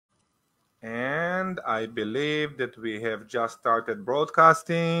And I believe that we have just started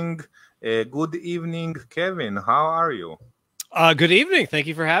broadcasting. Good evening, Kevin. How are you? Good evening. Thank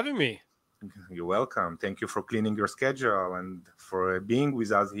you for having me. You're welcome. Thank you for cleaning your schedule and for being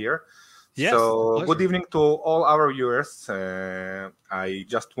with us here. Yes, so, good evening to all our viewers. I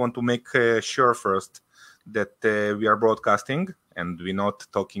just want to make sure first that we are broadcasting and we're not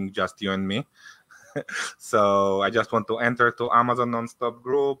talking just you and me. So I just want to enter to Amazon Nonstop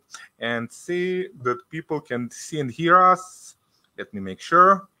group and see that people can see and hear us. Let me make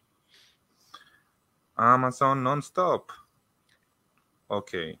sure. Amazon Nonstop.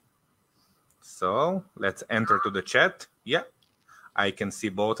 Okay. So let's enter to the chat. Yeah, I can see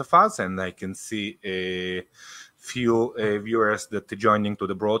both of us, and I can see a few viewers that are joining to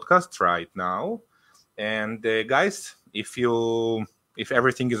the broadcast right now. And guys, if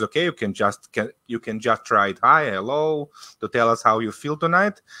everything is okay, you can just write hi, hello, to tell us how you feel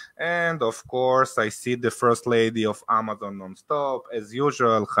tonight. And of course, I see the first lady of Amazon Nonstop, as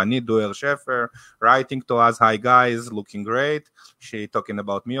usual, Hani Duer-Shefer, writing to us, hi guys, looking great. She talking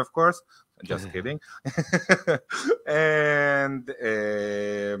about me, of course. Just kidding. And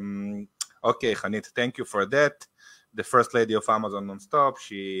okay, Hanit, thank you for that. The first lady of Amazon Nonstop,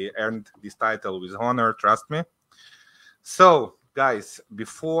 she earned this title with honor, trust me. So, guys,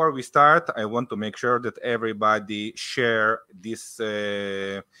 before we start, I want to make sure that everybody share this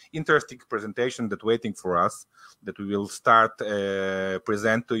interesting presentation that's waiting for us, that we will start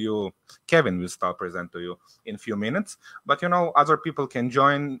present to you. Kevin will start present to you in a few minutes. But, you know, other people can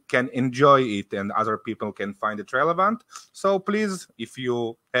join, can enjoy it, and other people can find it relevant. So please, if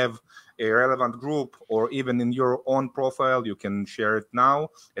you have a relevant group or even in your own profile, you can share it now.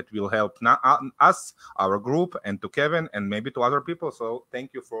 It will help us, our group, and to Kevin, and maybe to other people. So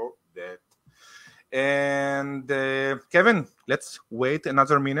thank you for that. And Kevin, let's wait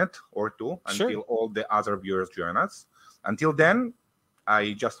another minute or two until all the other viewers join us. Until then,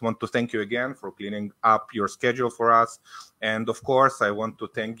 I just want to thank you again for cleaning up your schedule for us. And of course, I want to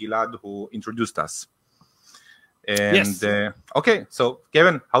thank Gilad who introduced us. And yes. Okay, so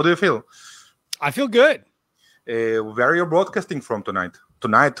Kevin, how do you feel? I feel good. Where are you broadcasting from tonight?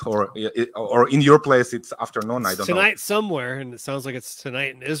 Tonight, or in your place, it's afternoon. I don't know. Tonight somewhere, and it sounds like it's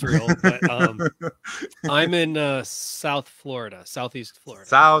tonight in Israel. But I'm in South Florida, Southeast Florida.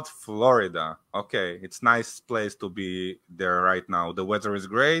 South Florida. Okay, it's nice place to be there right now. The weather is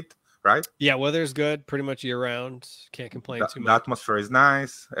great, right? Yeah, weather's good, pretty much year round. Can't complain too much. The atmosphere is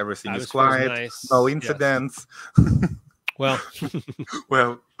nice. Everything is quiet. Nice. No incidents. Yes.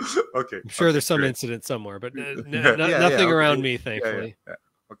 Well, okay. I'm sure there's some incident somewhere, but nothing around me, thankfully.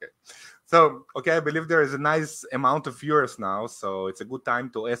 Okay. So, okay, I believe there is a nice amount of viewers now, so it's a good time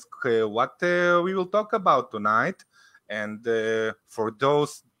to ask what we will talk about tonight. And for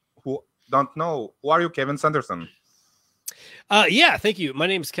those who don't know, who are you, Kevin Sanderson? Yeah, thank you. My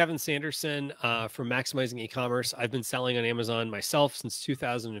name is Kevin Sanderson from Maximizing Ecommerce. I've been selling on Amazon myself since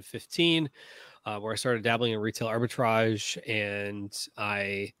 2015. Where I started dabbling in retail arbitrage, and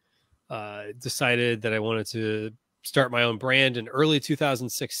I decided that I wanted to start my own brand in early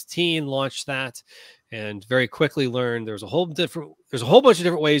 2016, launched that, and very quickly learned there's a whole bunch of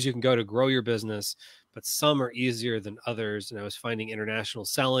different ways you can go to grow your business, but some are easier than others. And I was finding international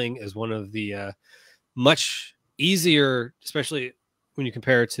selling as one of the much easier, especially when you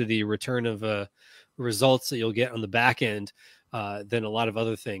compare it to the return of results that you'll get on the back end. Than a lot of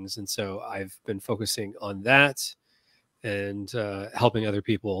other things. And so I've been focusing on that and helping other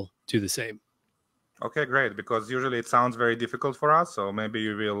people do the same. Okay, great. Because usually it sounds very difficult for us. So maybe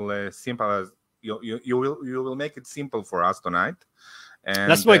you will you will make it simple for us tonight.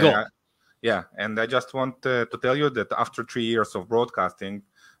 And that's my goal. Yeah. And I just want to tell you that after 3 years of broadcasting,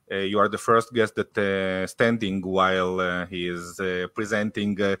 you are the first guest that standing while he is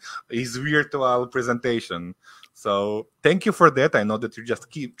presenting his virtual presentation. So thank you for that. I know that you just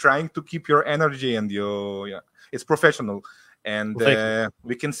keep trying to keep your energy, and it's professional. And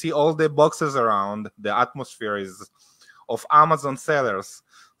we can see all the boxes around. The atmosphere is of Amazon sellers.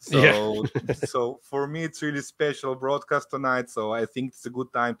 So, so for me, it's really special broadcast tonight. So I think it's a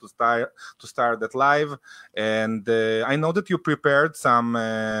good time to start that live. And I know that you prepared some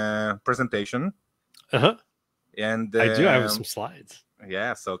presentation. And I do have some slides.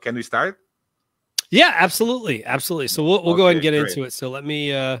 Yeah. So can we start? Yeah, absolutely. Absolutely. So we'll go ahead and get into it. So let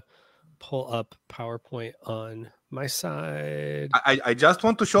me pull up PowerPoint on my side. I just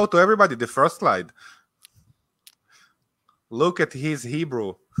want to show to everybody the first slide. Look at his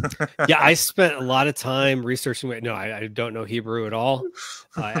Hebrew. Yeah, I spent a lot of time researching. No, I don't know Hebrew at all.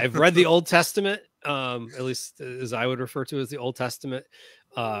 I've read the Old Testament, at least as I would refer to as the Old Testament.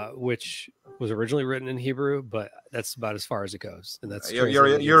 which was originally written in Hebrew, but that's about as far as it goes. And that's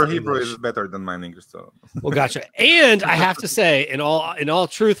your Hebrew is better than mine English. So well, gotcha. And I have to say, in all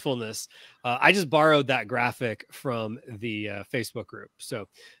truthfulness, I just borrowed that graphic from the Facebook group. So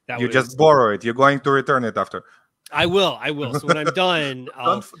that you just borrow it. You're going to return it after. I will. So when I'm done,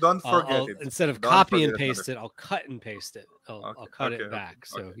 don't forget it. Instead of copy and paste it, I'll cut and paste it. I'll cut it back.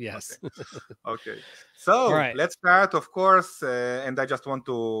 So yes. Okay. So right. Let's start, of course. And I just want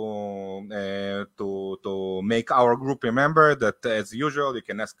to make our group remember that, as usual, you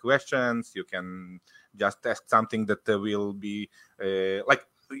can ask questions. You can just ask something that will be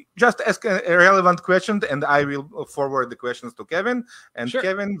just ask a relevant question, and I will forward the questions to Kevin. And sure.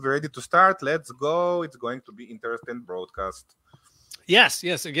 Kevin, we're ready to start. Let's go. It's going to be interesting broadcast. Yes.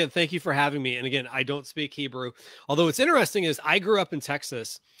 Again, thank you for having me. And again, I don't speak Hebrew. Although what's interesting is I grew up in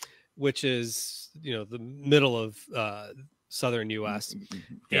Texas, which is, the middle of southern U.S.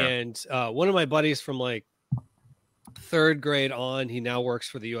 Yeah. And one of my buddies from like third grade on, he now works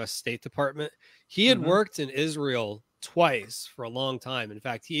for the U.S. State Department. He had worked in Israel twice for a long time. In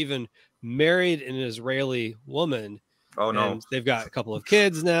fact, he even married an Israeli woman. Oh no. And they've got a couple of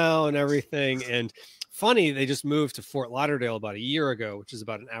kids now and everything. And funny, they just moved to Fort Lauderdale about a year ago, which is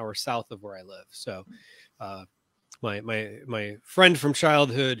about an hour south of where I live. So my friend from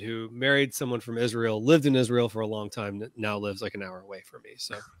childhood who married someone from Israel, lived in Israel for a long time, now lives like an hour away from me.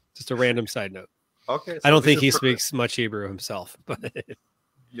 So just a random side note. Okay. So I don't think he speaks much Hebrew himself, but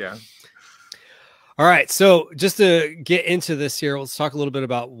yeah. All right, so just to get into this here, let's talk a little bit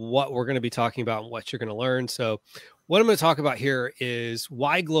about what we're going to be talking about and what you're going to learn. So what I'm going to talk about here is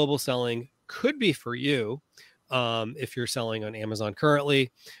why global selling could be for you if you're selling on Amazon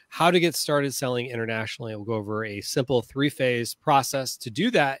currently, how to get started selling internationally. We'll go over a simple 3-phase process to do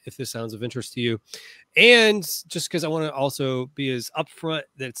that if this sounds of interest to you. And just because I want to also be as upfront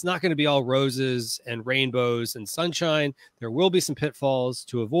that it's not going to be all roses and rainbows and sunshine. There will be some pitfalls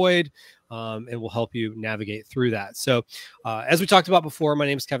to avoid, and we'll help you navigate through that. So as we talked about before, my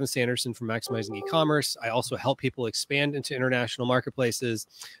name is Kevin Sanderson from Maximizing Ecommerce. I also help people expand into international marketplaces.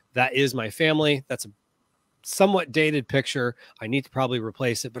 That is my family. That's a somewhat dated picture. I need to probably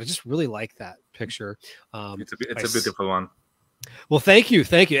replace it, but I just really like that picture. It's a beautiful one. Well, thank you.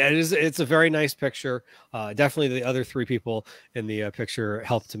 It's a very nice picture. Definitely the other 3 people in the picture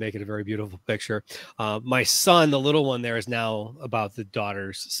helped to make it a very beautiful picture. My son, the little one there, is now about the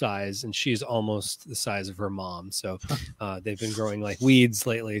daughter's size, and she's almost the size of her mom. So they've been growing like weeds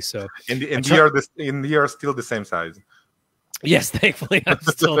lately. So and you're still the same size. Yes, thankfully I'm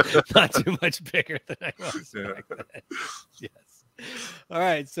still not too much bigger than I was back then. Yes. All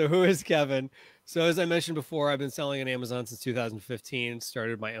right. So who is Kevin? So as I mentioned before, I've been selling on Amazon since 2015,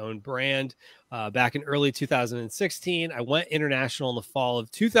 started my own brand back in early 2016. I went international in the fall of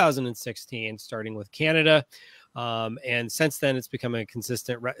 2016, starting with Canada. And since then, it's become a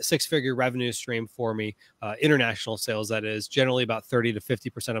consistent 6-figure revenue stream for me. International sales, that is, generally about 30 to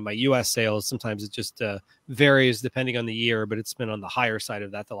 50% of my U.S. sales. Sometimes it just varies depending on the year, but it's been on the higher side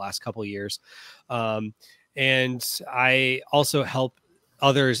of that the last couple of years. And I also help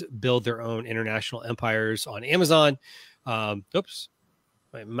others build their own international empires on Amazon. Oops.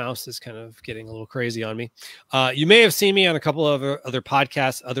 My mouse is kind of getting a little crazy on me. You may have seen me on a couple of other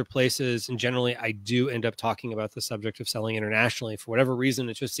podcasts, other places, and generally I do end up talking about the subject of selling internationally. For whatever reason,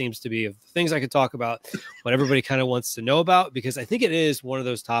 it just seems to be of the things I could talk about, what everybody kind of wants to know about, because I think it is one of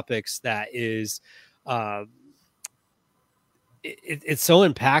those topics that is it's so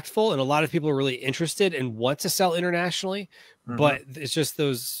impactful, and a lot of people are really interested and want to sell internationally, but it's just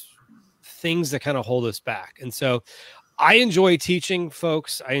those things that kind of hold us back. And so I enjoy teaching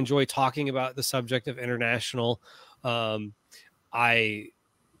folks. I enjoy talking about the subject of international. Maybe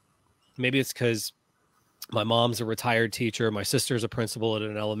it's because my mom's a retired teacher. My sister's a principal at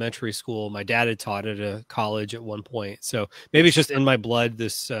an elementary school. My dad had taught at a college at one point. So maybe it's just in my blood,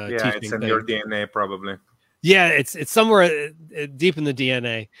 this teaching it's in your DNA probably. Yeah, it's somewhere deep in the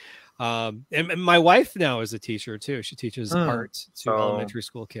DNA. And my wife now is a teacher too. She teaches art to elementary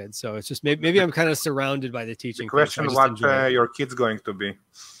school kids. So it's just maybe I'm kind of surrounded by the teaching. The question what your kid's going to be.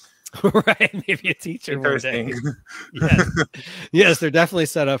 Right, maybe a teacher one day. Yes. Yes, they're definitely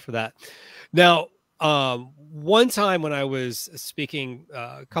set up for that. Now, one time when I was speaking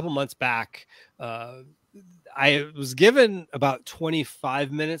a couple months back, I was given about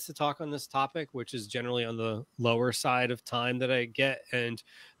 25 minutes to talk on this topic, which is generally on the lower side of time that I get. And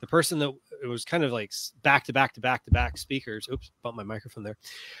the person that it was kind of like back to back speakers. Oops, bumped my microphone there.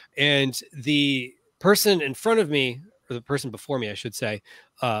 And the person in front of me, or the person before me, I should say,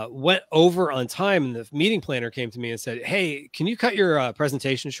 went over on time, and the meeting planner came to me and said, "Hey, can you cut your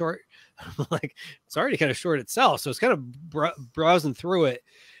presentation short?" I'm like, it's already kind of short itself. So it's kind of browsing through it.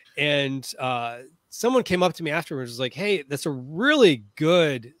 And someone came up to me afterwards and was like, "Hey, that's a really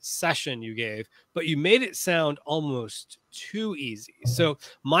good session you gave, but you made it sound almost too easy." So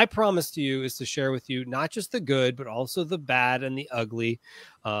my promise to you is to share with you not just the good, but also the bad and the ugly.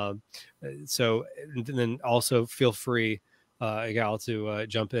 So and then also feel free, Gal, to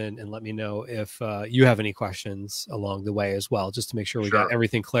jump in and let me know if you have any questions along the way as well, just to make sure we got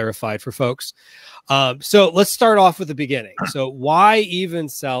everything clarified for folks. So let's start off with the beginning. So why even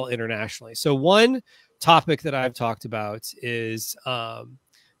sell internationally? So one topic that I've talked about is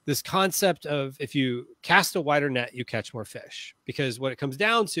this concept of, if you cast a wider net, you catch more fish. Because what it comes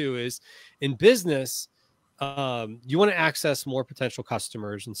down to is, in business, you want to access more potential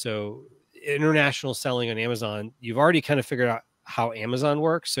customers. And so international selling on Amazon, you've already kind of figured out how Amazon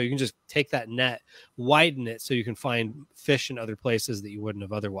works. So you can just take that net, widen it, so you can find fish in other places that you wouldn't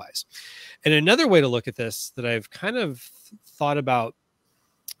have otherwise. And another way to look at this that I've kind of thought about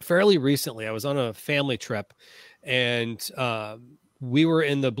fairly recently, I was on a family trip, and we were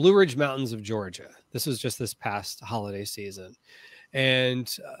in the Blue Ridge Mountains of Georgia. This was just this past holiday season.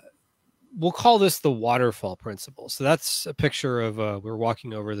 And we'll call this the waterfall principle. So that's a picture of, we're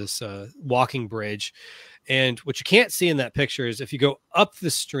walking over this walking bridge. And what you can't see in that picture is, if you go up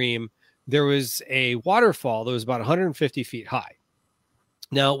the stream, there was a waterfall that was about 150 feet high.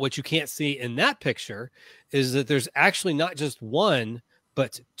 Now, what you can't see in that picture is that there's actually not just one,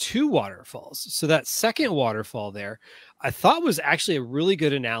 but two waterfalls. So that second waterfall there, I thought was actually a really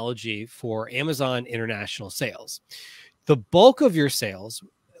good analogy for Amazon international sales. The bulk of your sales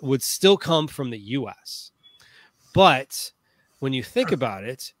would still come from the US. But when you think about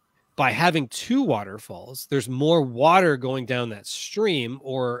it, by having two waterfalls, there's more water going down that stream,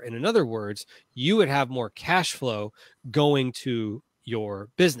 or in other words, you would have more cash flow going to your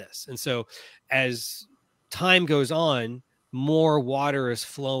business. And so as time goes on, more water is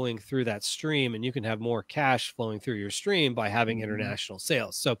flowing through that stream, and you can have more cash flowing through your stream by having international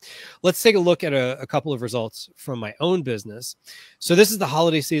sales. So let's take a look at a couple of results from my own business. So this is the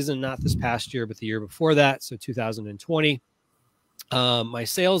holiday season, not this past year, but the year before that. So 2020, my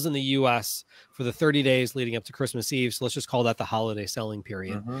sales in the US for the 30 days leading up to Christmas Eve, so let's just call that the holiday selling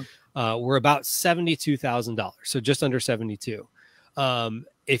period, were about $72,000. So just under 72.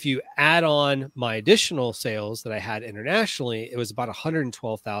 If you add on my additional sales that I had internationally, it was about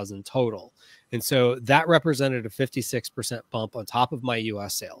 112,000 total. And so that represented a 56% bump on top of my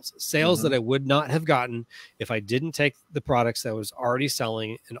US sales that I would not have gotten if I didn't take the products that I was already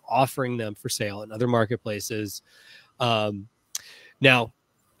selling and offering them for sale in other marketplaces. Now,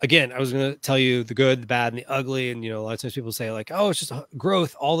 again, I was going to tell you the good, the bad, and the ugly. And, you know, a lot of times people say like, oh, it's just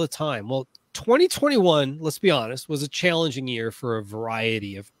growth all the time. Well, 2021, let's be honest, was a challenging year for a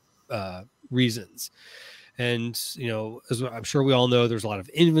variety of reasons. And, you know, as I'm sure we all know, there's a lot of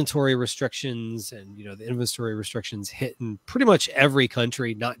inventory restrictions, and, you know, the inventory restrictions hit in pretty much every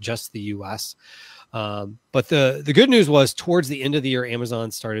country, not just the US. But the good news was, towards the end of the year,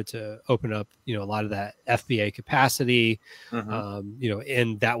 Amazon started to open up, you know, a lot of that FBA capacity, you know,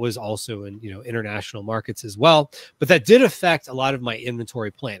 and that was also in, you know, international markets as well. But that did affect a lot of my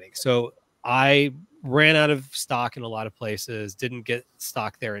inventory planning. So I ran out of stock in a lot of places, didn't get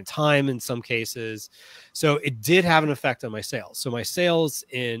stock there in time in some cases. So it did have an effect on my sales. So my sales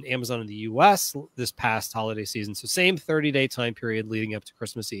in Amazon in the US this past holiday season, so same 30-day time period leading up to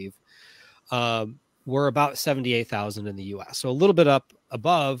Christmas Eve, were about 78,000 in the US. So a little bit up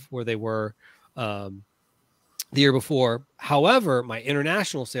above where they were the year before. However, my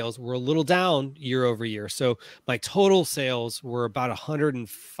international sales were a little down year over year. So my total sales were about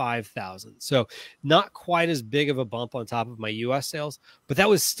 105,000. So not quite as big of a bump on top of my US sales, but that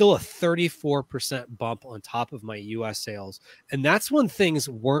was still a 34% bump on top of my US sales. And that's when things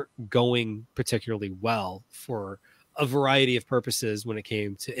weren't going particularly well for a variety of purposes when it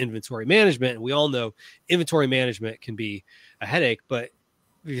came to inventory management. And we all know inventory management can be a headache, but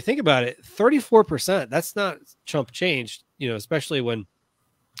if you think about it, 34%, that's not chump change, you know, especially when, you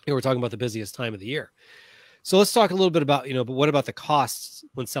know, we're talking about the busiest time of the year. So let's talk a little bit about, you know, but what about the costs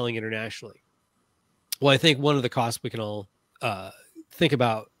when selling internationally? Well, I think one of the costs we can all think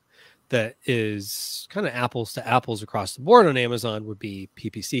about that is kind of apples to apples across the board on Amazon would be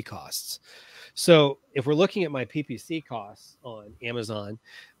PPC costs. So if we're looking at my PPC costs on Amazon,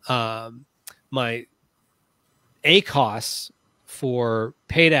 my costs for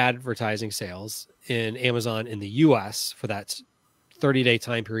paid advertising sales in Amazon in the US for that 30-day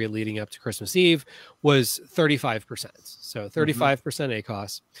time period leading up to Christmas Eve was 35%. So 35%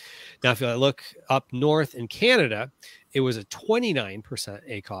 ACOS. Now, if I look up north in Canada, it was a 29%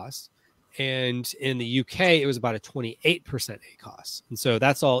 ACOS. And in the UK, it was about a 28% ACOS. And so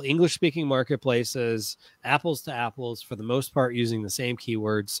that's all English-speaking marketplaces, apples to apples, for the most part, using the same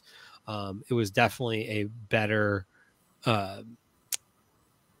keywords. It was definitely a better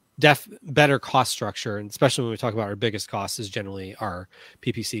better cost structure, and especially when we talk about our biggest costs is generally our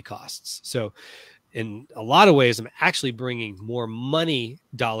PPC costs. So in a lot of ways, I'm actually bringing more money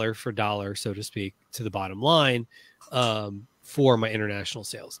dollar for dollar, so to speak, to the bottom line for my international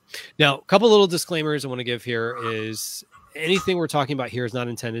sales. Now, a couple little disclaimers I want to give here is anything we're talking about here is not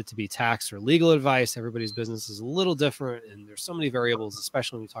intended to be tax or legal advice. Everybody's business is a little different, and there's so many variables,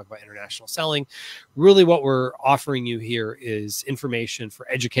 especially when we talk about international selling. Really, what we're offering you here is information for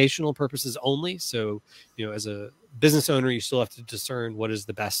educational purposes only. So, you know, as a business owner, you still have to discern what is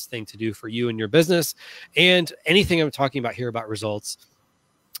the best thing to do for you and your business. And anything I'm talking about here about results,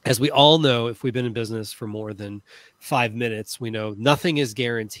 as we all know, if we've been in business for more than 5 minutes, we know nothing is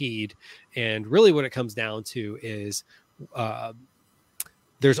guaranteed. And really what it comes down to is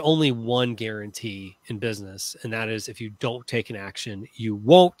there's only one guarantee in business, and that is if you don't take an action, you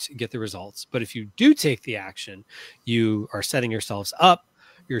won't get the results. But if you do take the action, you are setting yourself up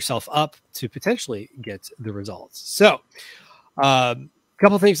to potentially get the results. So a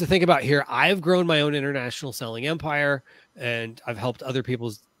couple things to think about here. I've grown my own international selling empire, and I've helped other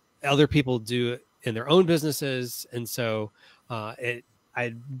people do it in their own businesses. And so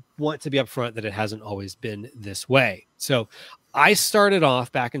I want to be upfront that it hasn't always been this way. So I started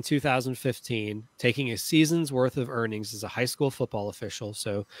off back in 2015 taking a season's worth of earnings as a high school football official.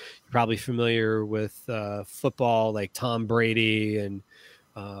 So you're probably familiar with football, like Tom Brady and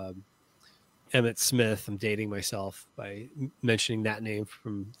Emmitt Smith. I'm dating myself by mentioning that name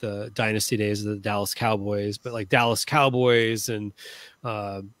from the dynasty days of the Dallas Cowboys, but like Dallas Cowboys and,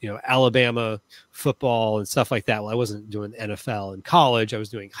 you know, Alabama football and stuff like that. Well, I wasn't doing NFL in college. I was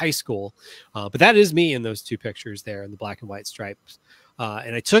doing high school, but that is me in those two pictures there in the black and white stripes.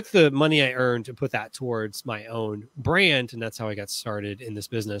 And I took the money I earned and put that towards my own brand. And that's how I got started in this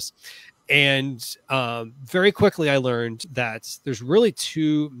business. And very quickly, I learned that there's really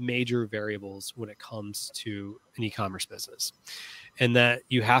two major variables when it comes to an e-commerce business, and that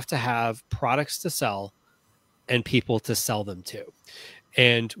you have to have products to sell and people to sell them to.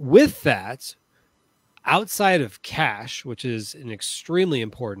 And with that, outside of cash, which is an extremely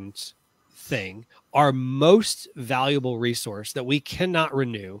important thing, our most valuable resource that we cannot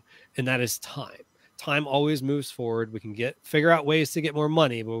renew, and that is time. Time always moves forward. We can figure out ways to get more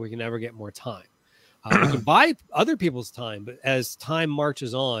money, but we can never get more time. We can buy other people's time, but as time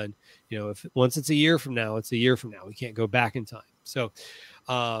marches on, you know, once it's a year from now, it's a year from now. We can't go back in time. So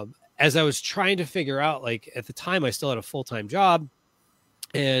as I was trying to figure out, like at the time, I still had a full-time job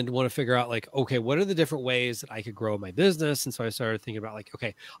and want to figure out like, okay, what are the different ways that I could grow my business? And so I started thinking about like,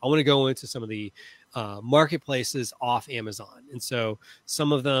 okay, I want to go into some of the marketplaces off Amazon. And so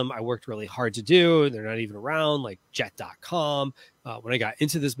some of them I worked really hard to do. They're not even around, like jet.com. When I got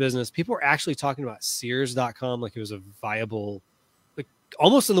into this business, people were actually talking about Sears.com like it was a viable, like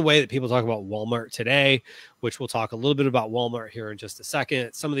almost in the way that people talk about Walmart today, which we'll talk a little bit about Walmart here in just a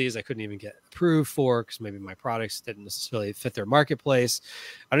second. Some of these I couldn't even get approved for because maybe my products didn't necessarily fit their marketplace.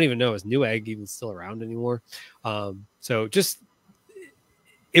 I don't even know, is Newegg even still around anymore? So just,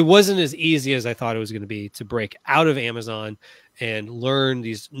 it wasn't as easy as I thought it was going to be to break out of Amazon and learn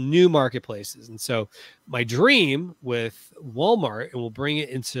these new marketplaces. And so my dream with Walmart, and we'll bring it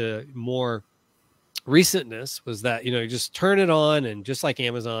into more recentness, was that, you know, you just turn it on and just like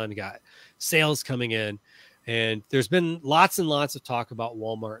Amazon, you got sales coming in. And there's been lots and lots of talk about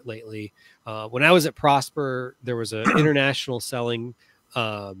Walmart lately. When I was at Prosper, there was an international selling,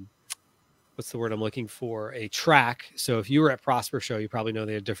 what's the word I'm looking for? A track. So if you were at Prosper Show, you probably know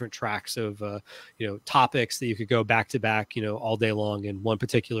they had different tracks of, you know, topics that you could go back to back, you know, all day long in one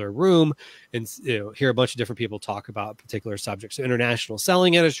particular room and, you know, hear a bunch of different people talk about particular subjects. So international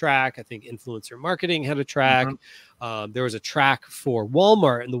selling had a track. I think influencer marketing had a track. There was a track for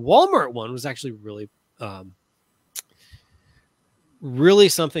Walmart, and the Walmart one was actually really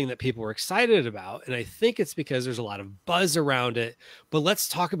something that people were excited about. And I think it's because there's a lot of buzz around it, but let's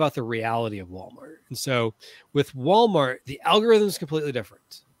talk about the reality of Walmart. And so with Walmart, the algorithm is completely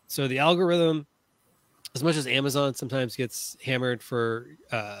different. So the algorithm, as much as Amazon sometimes gets hammered for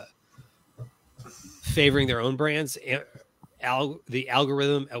favoring their own brands, the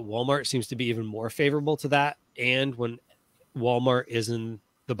algorithm at Walmart seems to be even more favorable to that. And when Walmart is in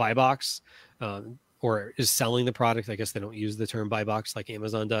the buy box, or is selling the product. I guess they don't use the term buy box like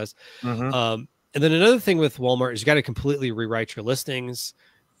Amazon does. Mm-hmm. And then another thing with Walmart is you got to completely rewrite your listings.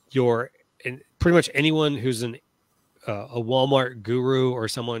 And pretty much anyone who's a Walmart guru or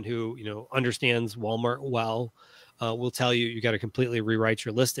someone who, you know, understands Walmart well, will tell you got to completely rewrite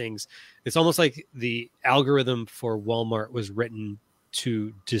your listings. It's almost like the algorithm for Walmart was written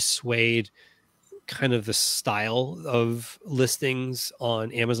to dissuade kind of the style of listings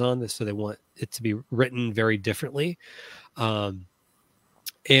on Amazon. So they want it to be written very differently.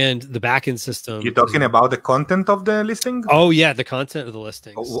 And the backend system. You're talking about the content of the listing? Oh, yeah, the content of the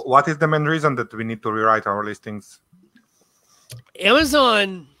listings. What is the main reason that we need to rewrite our listings?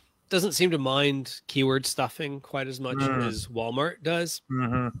 Amazon doesn't seem to mind keyword stuffing quite as much as Walmart does.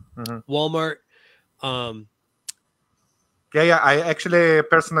 Walmart. Yeah. I actually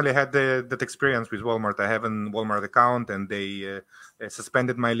personally had that experience with Walmart. I have a Walmart account, and they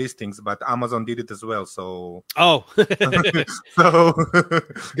suspended my listings, but Amazon did it as well. So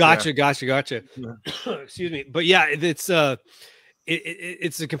gotcha. Yeah. Excuse me, but yeah, it's a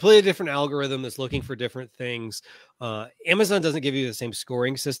completely different algorithm that's looking for different things. Amazon doesn't give you the same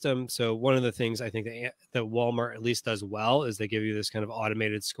scoring system. So one of the things I think that Walmart at least does well is they give you this kind of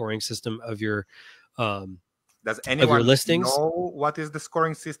automated scoring system of your does anyone listings know what is the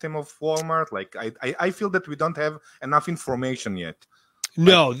scoring system of Walmart? Like, I feel that we don't have enough information yet.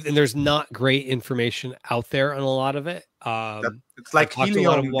 No, and there's not great information out there on a lot of it. It's like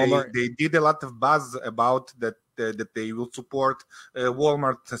Helium. They did a lot of buzz about that they will support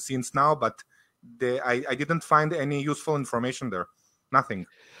Walmart since now, but I didn't find any useful information there. Nothing.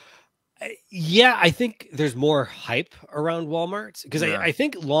 Yeah, I think there's more hype around Walmart because I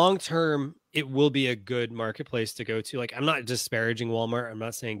think long term it will be a good marketplace to go to. Like, I'm not disparaging Walmart. I'm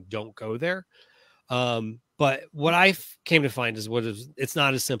not saying don't go there. But what I came to find is it's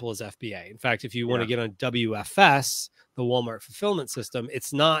not as simple as FBA. In fact, if you want to get on WFS, the Walmart fulfillment system,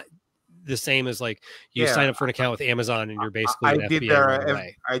 it's not the same as like you sign up for an account with Amazon and you're basically an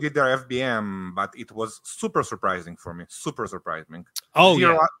FBA. I did their FBM, but it was super surprising for me. Super surprising. Oh,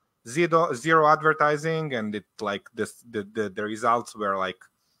 zero advertising, and it like this the results were like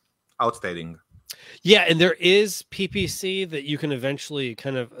outstanding. Yeah, and there is PPC that you can eventually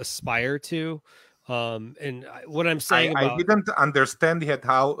kind of aspire to. And what I'm saying I didn't understand yet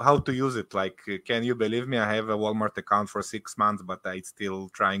how to use it. Like, can you believe me? I have a Walmart account for 6 months, but I'm still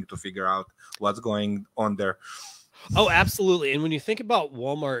trying to figure out what's going on there. Oh, absolutely. And when you think about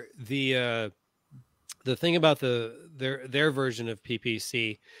Walmart, the thing about their version of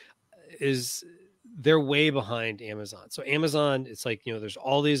PPC is they're way behind Amazon. So Amazon, it's like, you know, there's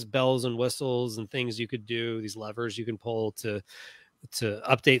all these bells and whistles and things you could do, these levers you can pull to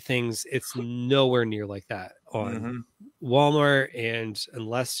update things. It's nowhere near like that on Walmart. And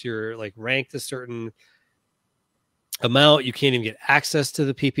unless you're like ranked a certain amount, you can't even get access to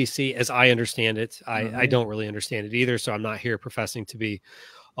the PPC as I understand it. I don't really understand it either. So I'm not here professing to be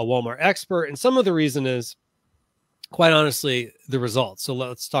a Walmart expert. And some of the reason is, quite honestly, the results. So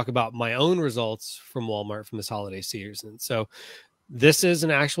let's talk about my own results from Walmart from this holiday season. So this is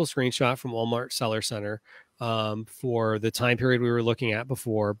an actual screenshot from Walmart Seller Center for the time period we were looking at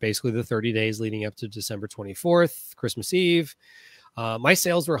before, basically the 30 days leading up to December 24th, Christmas Eve. My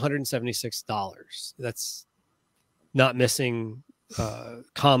sales were $176. That's not missing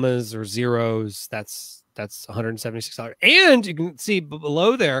commas or zeros. That's $176. And you can see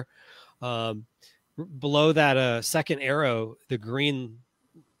below there, below that second arrow, the green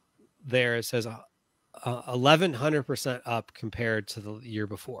there, it says 1,100% up compared to the year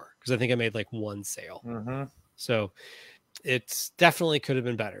before, because I think I made like one sale. So it's definitely could have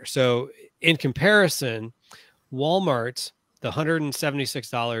been better. So in comparison, Walmart, the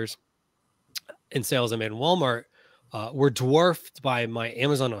 $176 in sales I made in Walmart were dwarfed by my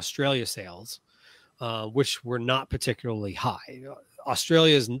Amazon Australia sales, which were not particularly high.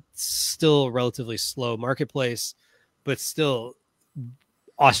 Australia is still a relatively slow marketplace, but still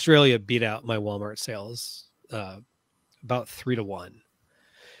Australia beat out my Walmart sales about 3-1.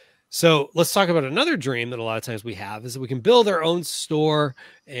 So let's talk about another dream that a lot of times we have is that we can build our own store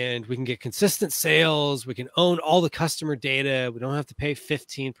and we can get consistent sales. We can own all the customer data. We don't have to pay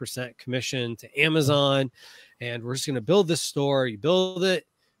 15% commission to Amazon, and we're just going to build this store. You build it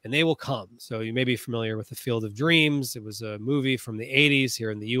and they will come. So you may be familiar with The Field of Dreams. It was a movie from the 80s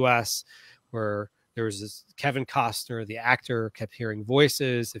here in the US where there was this Kevin Costner, the actor, kept hearing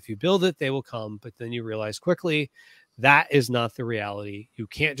voices. If you build it, they will come. But then you realize quickly that is not the reality. You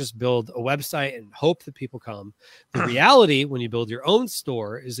can't just build a website and hope that people come. The reality when you build your own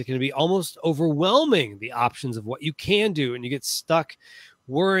store is it can be almost overwhelming, the options of what you can do. And you get stuck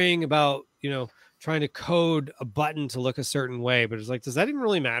worrying about, trying to code a button to look a certain way, but it's like, does that even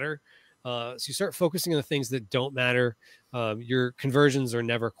really matter? So you start focusing on the things that don't matter. Your conversions are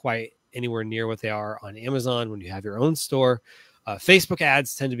never quite anywhere near what they are on Amazon when you have your own store. Facebook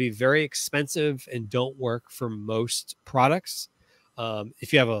ads tend to be very expensive and don't work for most products.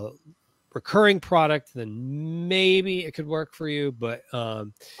 If you have a recurring product, then maybe it could work for you, but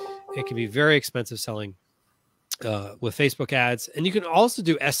it can be very expensive selling with Facebook ads. And you can also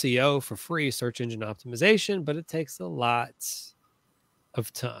do SEO for free, search engine optimization, but it takes a lot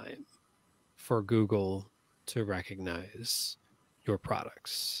of time for Google to recognize your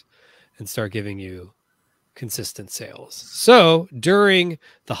products and start giving you consistent sales. So during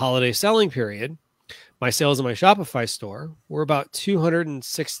the holiday selling period, my sales in my Shopify store were about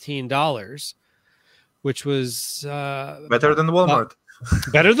 $216, which was better than Walmart.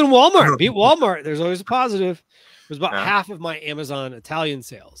 Better than Walmart. Beat Walmart. There's always a positive. It was about half of my Amazon Italian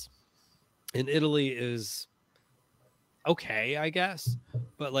sales. And Italy is okay, I guess,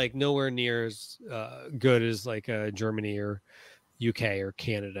 but like nowhere near as good as like Germany or UK or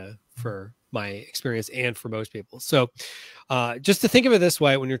Canada for my experience and for most people. So just to think of it this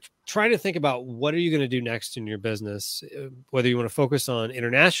way, when you're trying to think about what are you going to do next in your business, whether you want to focus on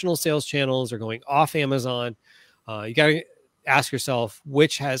international sales channels or going off Amazon, you got to ask yourself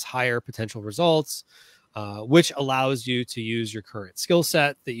which has higher potential results, which allows you to use your current skill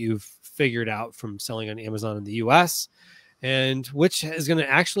set that you've figured out from selling on Amazon in the US, and which is going to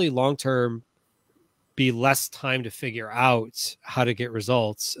actually long-term be less time to figure out how to get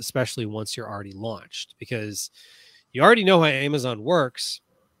results, especially once you're already launched, because you already know how Amazon works.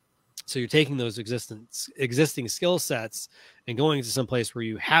 So you're taking those existing skill sets and going to some place where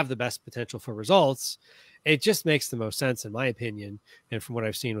you have the best potential for results. It just makes the most sense, in my opinion, and from what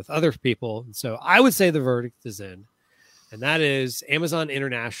I've seen with other people. And so I would say the verdict is in, and that is Amazon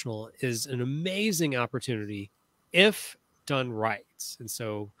International is an amazing opportunity if done right. And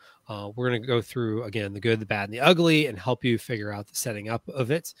so we're going to go through, again, the good, the bad, and the ugly, and help you figure out the setting up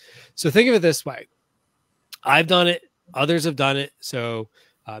of it. So think of it this way. I've done it. Others have done it. So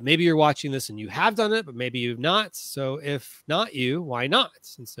maybe you're watching this and you have done it, but maybe you've not. So if not you, why not?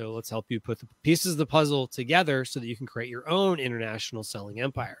 And so let's help you put the pieces of the puzzle together so that you can create your own international selling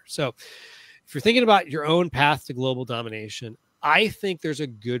empire. So if you're thinking about your own path to global domination, I think there's a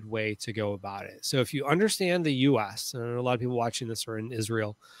good way to go about it. So if you understand the US, and I know a lot of people watching this are in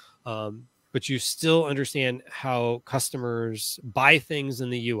Israel, but you still understand how customers buy things in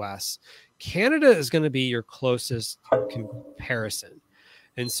the US, Canada is going to be your closest comparison.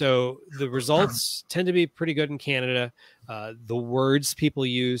 And so the results tend to be pretty good in Canada. The words people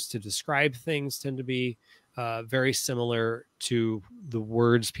use to describe things tend to be very similar to the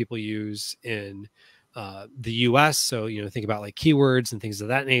words people use in the US. So, you know, think about like keywords and things of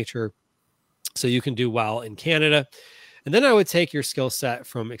that nature. So you can do well in Canada. And then I would take your skill set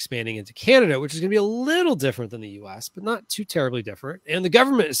from expanding into Canada, which is going to be a little different than the US, but not too terribly different. And the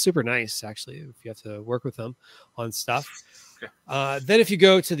government is super nice, actually, if you have to work with them on stuff. Then if you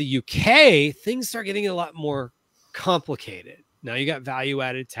go to the UK, things start getting a lot more complicated. Now you got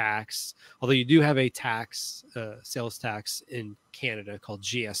value-added tax, although you do have a tax, sales tax in Canada called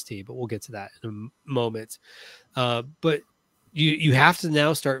GST, but we'll get to that in a moment. But you have to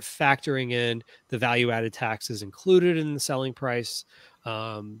now start factoring in the value-added taxes included in the selling price.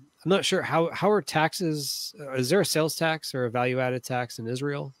 I'm not sure how are taxes. Is there a sales tax or a value-added tax in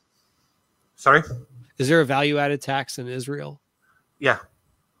Israel? Sorry? Is there a value-added tax in Israel? Yeah.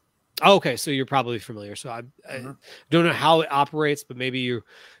 Oh, okay, so you're probably familiar. So I don't know how it operates, but maybe you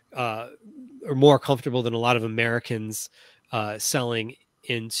are more comfortable than a lot of Americans selling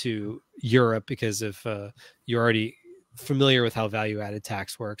into Europe, because if you're already familiar with how value-added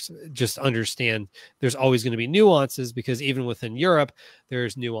tax works, just understand there's always going to be nuances, because even within Europe,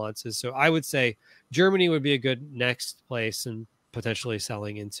 there's nuances. So I would say Germany would be a good next place, and potentially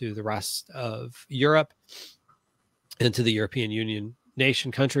selling into the rest of Europe, into the European Union nation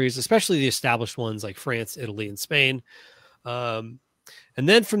countries, especially the established ones like France, Italy, and Spain. And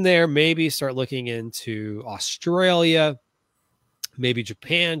then from there, maybe start looking into Australia, maybe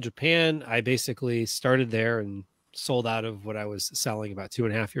Japan. Japan, I basically started there and sold out of what I was selling about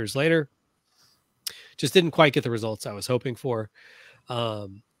 2.5 years later. Just didn't quite get the results I was hoping for.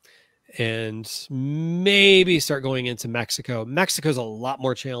 And maybe start going into Mexico. Mexico's a lot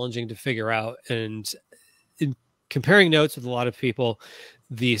more challenging to figure out. And in comparing notes with a lot of people,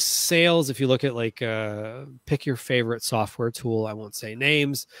 the sales, if you look at like, pick your favorite software tool, I won't say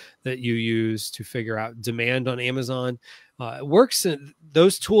names, that you use to figure out demand on Amazon. It works.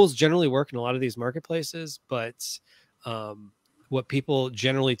 Those tools generally work in a lot of these marketplaces, but what people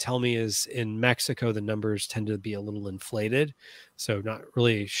generally tell me is in Mexico, the numbers tend to be a little inflated. So not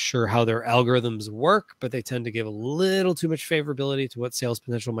really sure how their algorithms work, but they tend to give a little too much favorability to what sales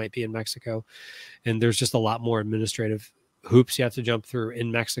potential might be in Mexico. And there's just a lot more administrative hoops you have to jump through in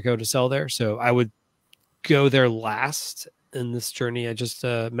Mexico to sell there. So I would go there last in this journey I just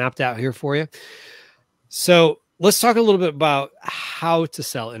mapped out here for you. So let's talk a little bit about how to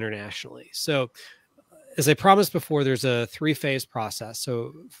sell internationally. So as I promised before, there's a 3-phase process.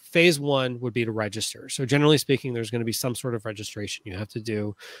 So phase 1 would be to register. So generally speaking, there's going to be some sort of registration you have to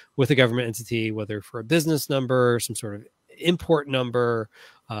do with a government entity, whether for a business number, some sort of import number,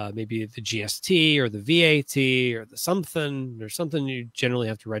 maybe the GST or the VAT or the something. There's something you generally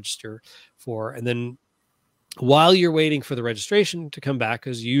have to register for. And then while you're waiting for the registration to come back,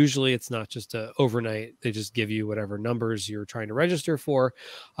 because usually it's not just overnight, they just give you whatever numbers you're trying to register for.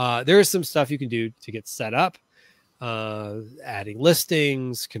 There is some stuff you can do to get set up, adding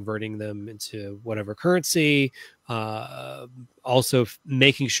listings, converting them into whatever currency, also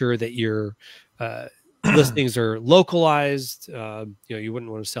making sure that your listings are localized. You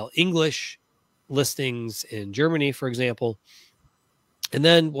wouldn't want to sell English listings in Germany, for example. And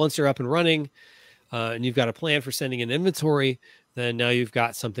then once you're up and running, and you've got a plan for sending in inventory, then now you've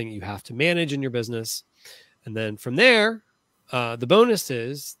got something you have to manage in your business. And then from there, the bonus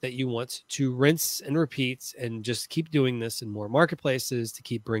is that you want to rinse and repeat and just keep doing this in more marketplaces to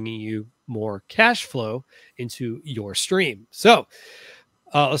keep bringing you more cash flow into your stream. So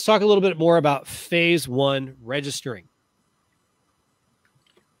let's talk a little bit more about phase 1 registering.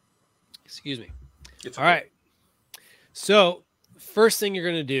 Excuse me. All right. So first thing you're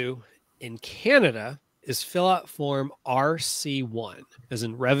going to do in Canada is fill out form RC1, as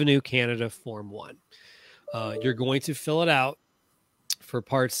in Revenue Canada Form 1. You're going to fill it out for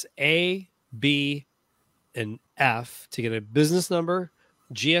parts A, B, and F to get a business number,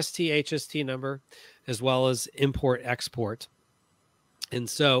 GST, HST number, as well as import, export. And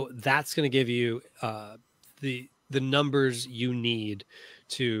so that's going to give you the numbers you need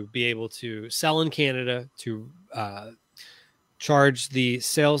to be able to sell in Canada, to charge the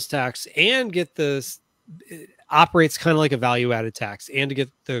sales tax and get it operates kind of like a value-added tax, and to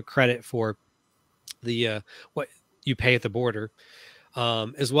get the credit for the what you pay at the border,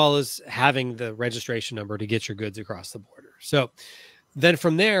 as well as having the registration number to get your goods across the border. So then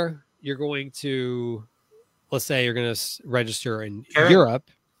from there, you're going to, let's say you're going to register in Europe.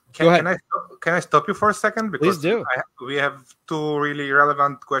 Go ahead. Can I stop you for a second? Because please do. We have 2 really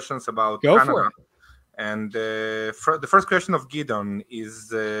relevant questions about Go Canada. For it. And the first question of Gideon is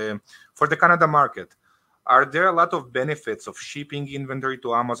for the Canada market. Are there a lot of benefits of shipping inventory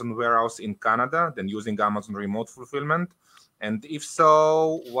to Amazon warehouse in Canada than using Amazon remote fulfillment? And if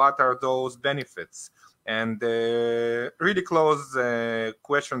so, what are those benefits? And really close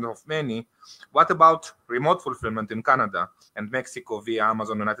question of many, what about remote fulfillment in Canada and Mexico via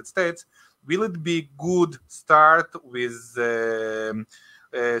Amazon United States? Will it be good start with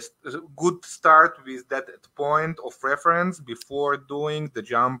that point of reference before doing the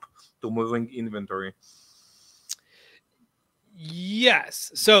jump to moving inventory?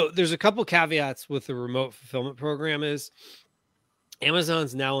 Yes. So there's a couple caveats with the remote fulfillment program. Is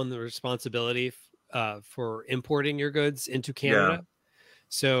Amazon's now on the responsibility for importing your goods into Canada. Yeah.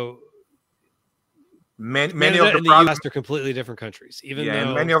 So many Canada of the and products, the US are completely different countries. Even though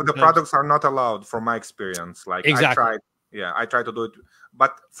and many of the products are not allowed, from my experience. Like exactly. I tried to do it.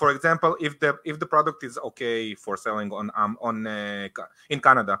 But for example, if the product is okay for selling in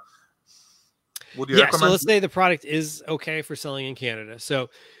Canada, would you recommend? So let's say the product is okay for selling in Canada. So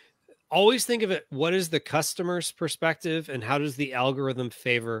always think of it, what is the customer's perspective and how does the algorithm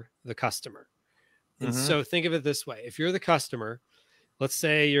favor the customer? And so think of it this way. If you're the customer, let's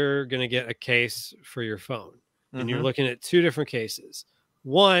say you're going to get a case for your phone and you're looking at 2 different cases.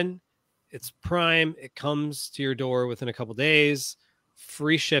 One, it's Prime. It comes to your door within a couple days,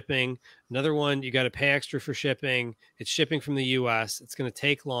 free shipping. Another one, you got to pay extra for shipping. It's shipping from the US. It's going to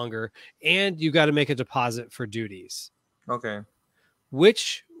take longer, and you got to make a deposit for duties. Okay.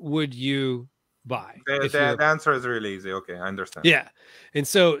 Which would you buy? The answer is really easy. Okay, I understand. Yeah. And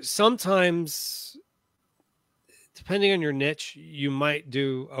so sometimes, depending on your niche, you might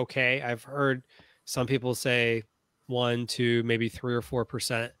do okay. I've heard some people say 1, 2, maybe 3 or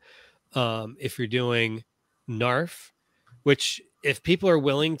 4%. If you're doing NARF, which if people are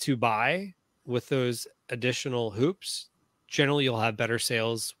willing to buy with those additional hoops, generally you'll have better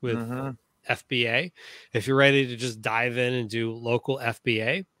sales with FBA. If you're ready to just dive in and do local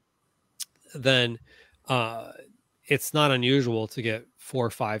FBA, then it's not unusual to get 4 or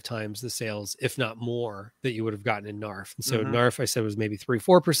 5 times the sales, if not more, that you would have gotten in NARF. And so NARF, I said, was maybe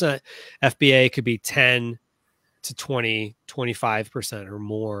 3-4%. FBA could be 10 to 20, 25% or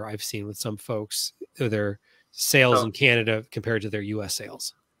more. I've seen with some folks, their sales in Canada compared to their US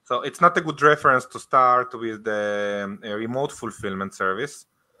sales. So it's not a good reference to start with the remote fulfillment service,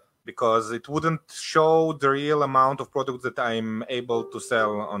 because it wouldn't show the real amount of products that I'm able to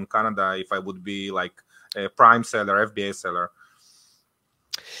sell on Canada if I would be like a prime seller, FBA seller.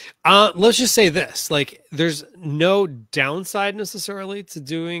 Let's just say this, like, there's no downside necessarily to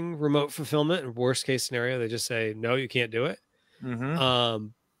doing remote fulfillment. In worst case scenario, they just say, no, you can't do it.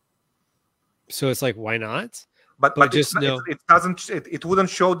 So it's like, why not? But just it wouldn't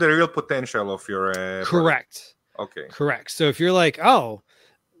show the real potential of your correct. Product. Okay. Correct. So if you're like, oh,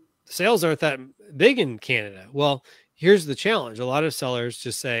 sales aren't that big in Canada. Well, here's the challenge. A lot of sellers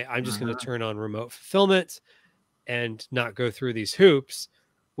just say, I'm just going to turn on remote fulfillment and not go through these hoops,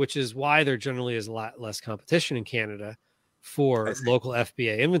 which is why there generally is a lot less competition in Canada for local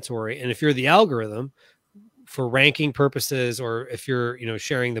FBA inventory. And if you're the algorithm for ranking purposes, or if you're,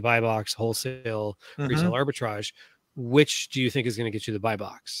 sharing the buy box, wholesale, retail arbitrage, which do you think is going to get you the buy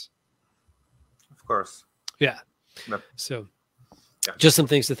box? Of course. Yeah. Yep. So just some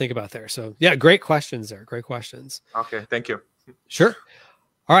things to think about there. So yeah, great questions there. Great questions. Okay. Thank you. Sure.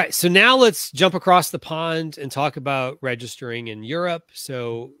 All right. So now let's jump across the pond and talk about registering in Europe.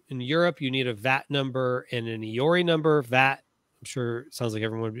 So in Europe, you need a VAT number and an EORI number. VAT, I'm sure it sounds like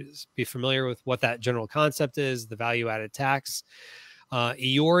everyone would be familiar with what that general concept is, the value added tax.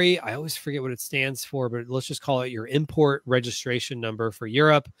 EORI, I always forget what it stands for, but let's just call it your import registration number for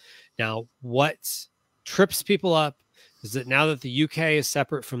Europe. Now, what trips people up is that now that the UK is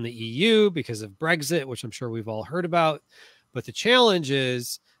separate from the EU because of Brexit, which I'm sure we've all heard about, but the challenge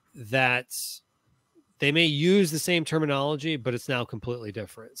is that they may use the same terminology, but it's now completely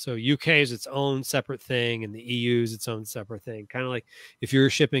different. So UK is its own separate thing, and the EU is its own separate thing. Kind of like if you're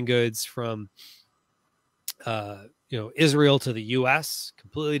shipping goods from, Israel to the US,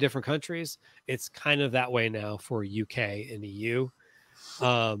 completely different countries. It's kind of that way now for UK and EU.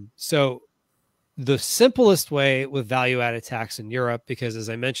 So the simplest way with value-added tax in Europe, because as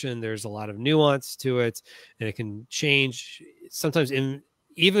I mentioned, there's a lot of nuance to it, and it can change sometimes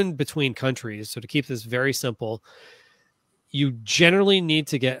even between countries. So to keep this very simple, you generally need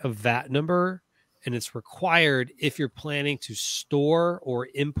to get a VAT number, and it's required if you're planning to store or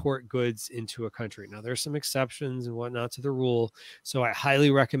import goods into a country. Now, there's some exceptions and whatnot to the rule, so I highly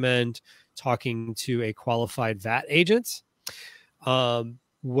recommend talking to a qualified VAT agent.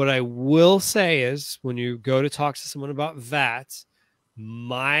 What I will say is when you go to talk to someone about VAT,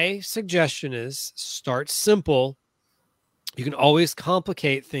 my suggestion is start simple. You can always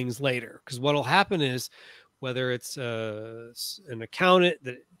complicate things later, because what will happen is whether it's an accountant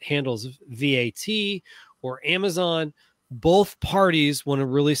that handles VAT or Amazon, both parties want to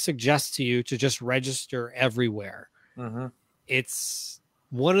really suggest to you to just register everywhere. It's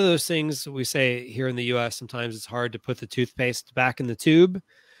one of those things that we say here in the US, sometimes it's hard to put the toothpaste back in the tube.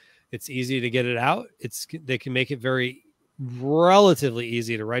 It's easy to get it out. They can make it relatively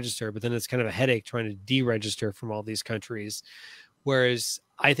easy to register, but then it's kind of a headache trying to deregister from all these countries. Whereas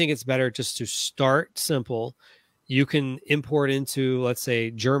I think it's better just to start simple. You can import into, let's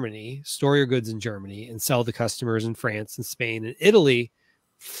say, Germany, store your goods in Germany and sell to customers in France and Spain and Italy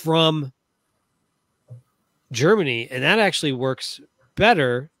from Germany. And that actually works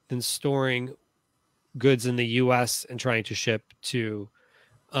better than storing goods in the US and trying to ship to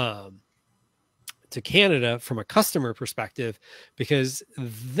Canada from a customer perspective, because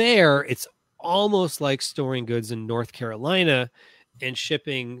there it's almost like storing goods in North Carolina and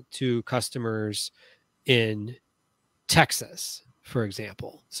shipping to customers in Texas, for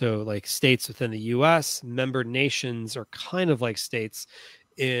example. So like states within the US, member nations are kind of like states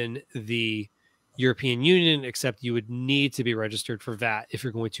in the European Union, except you would need to be registered for VAT if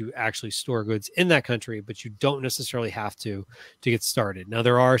you're going to actually store goods in that country, but you don't necessarily have to get started. Now,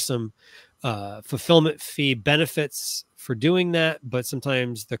 there are some fulfillment fee benefits for doing that, but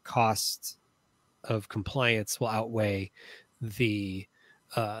sometimes the cost of compliance will outweigh the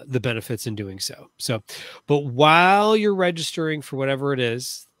benefits in doing so. But while you're registering for whatever it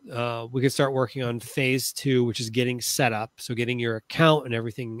is, we can start working on phase 2, which is getting set up. So getting your account and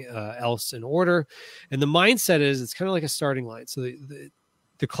everything else in order. And the mindset is it's kind of like a starting line. So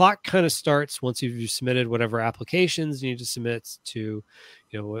the clock kind of starts once you've submitted whatever applications you need to submit to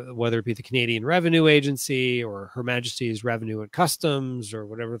whether it be the Canadian Revenue Agency or Her Majesty's Revenue and Customs or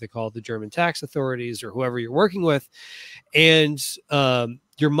whatever they call it, the German tax authorities or whoever you're working with. And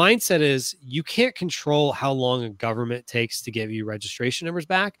your mindset is you can't control how long a government takes to give you registration numbers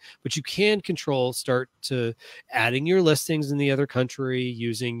back, but you can start to adding your listings in the other country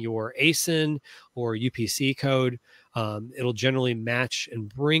using your ASIN or UPC code. It'll generally match and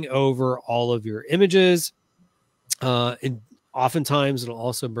bring over all of your images. And oftentimes it'll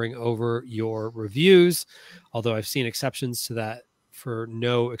also bring over your reviews, although I've seen exceptions to that for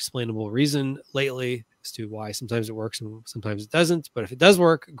no explainable reason lately as to why sometimes it works and sometimes it doesn't. But if it does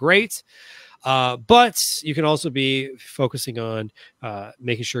work, great. But you can also be focusing on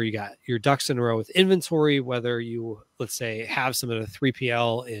making sure you got your ducks in a row with inventory, whether you, let's say, have some at a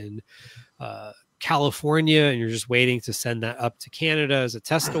 3PL in California and you're just waiting to send that up to Canada as a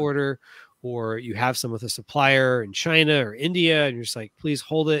test order, or you have some with a supplier in China or India and you're just like, please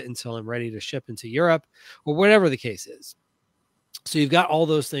hold it until I'm ready to ship into Europe, or whatever the case is. So you've got all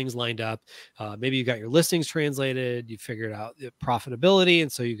those things lined up. Maybe you got your listings translated, you figured out the profitability,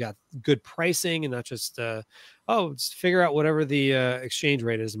 and so you've got good pricing and not just, just figure out whatever the exchange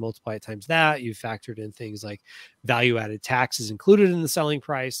rate is and multiply it times that. You've factored in things like value-added taxes included in the selling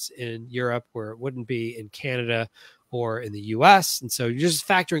price in Europe where it wouldn't be in Canada or in the US. And so you're just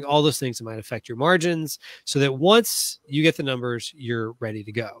factoring all those things that might affect your margins so that once you get the numbers, you're ready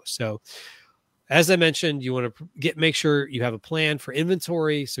to go. So as I mentioned, you want to make sure you have a plan for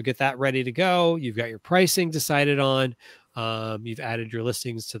inventory. So get that ready to go. You've got your pricing decided on. You've added your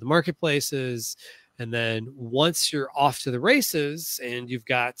listings to the marketplaces. And then once you're off to the races and you've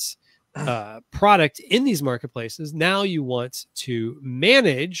got product in these marketplaces, now you want to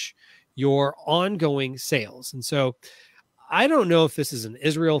manage your ongoing sales. And so I don't know if this is an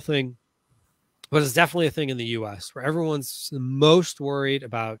Israel thing, but it's definitely a thing in the US where everyone's the most worried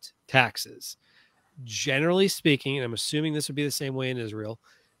about taxes. Generally speaking, and I'm assuming this would be the same way in Israel,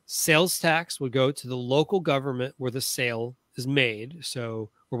 sales tax would go to the local government where the sale is made. So,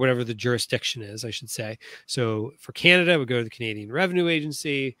 or whatever the jurisdiction is, I should say. So for Canada, it would go to the Canadian Revenue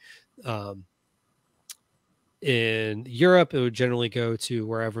Agency. In Europe, it would generally go to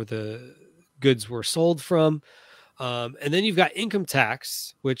wherever the goods were sold from. And then you've got income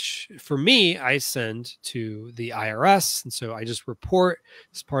tax, which for me, I send to the IRS. And so I just report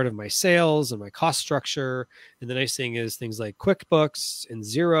as part of my sales and my cost structure. And the nice thing is things like QuickBooks and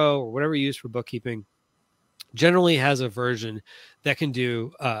Xero or whatever you use for bookkeeping generally has a version that can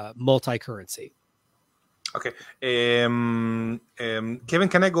do multi-currency. Okay. Kevin,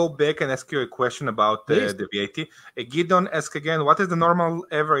 can I go back and ask you a question about the VAT? Gideon asked again, what is the normal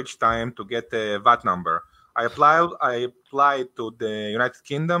average time to get a VAT number? I applied to the United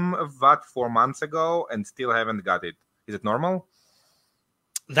Kingdom VAT 4 months ago and still haven't got it. Is it normal?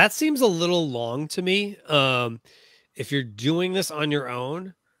 That seems a little long to me. If you're doing this on your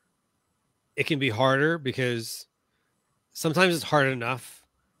own, it can be harder because sometimes it's hard enough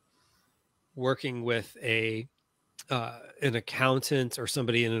working with an accountant or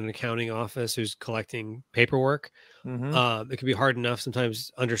somebody in an accounting office who's collecting paperwork. It can be hard enough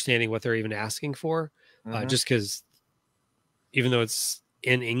sometimes understanding what they're even asking for. Just because even though it's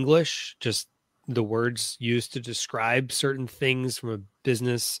in English, just the words used to describe certain things from a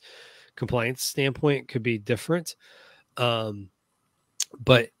business compliance standpoint could be different.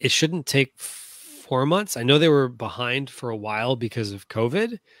 But it shouldn't take 4 months. I know they were behind for a while because of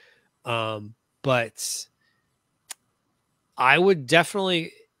COVID. But I would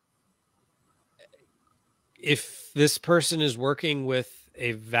definitely, if this person is working with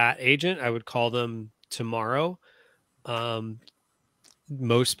a VAT agent, I would call them tomorrow.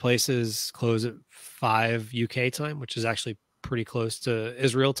 Most places close at 5 UK time, which is actually pretty close to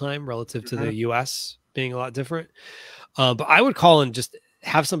Israel time relative to the US being a lot different. But I would call and just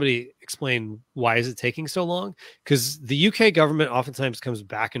have somebody explain why is it taking so long? Because the UK government oftentimes comes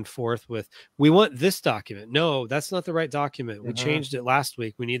back and forth with, we want this document. No, that's not the right document. We changed it last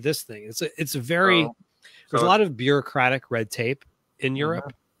week. We need this thing. It's a very, there's a lot of bureaucratic red tape in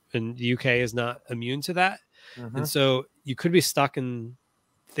Europe, and the UK is not immune to that. And so you could be stuck in,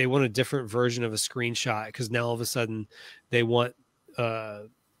 they want a different version of a screenshot because now all of a sudden they want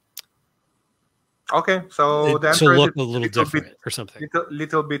okay, so the to look a little different or something.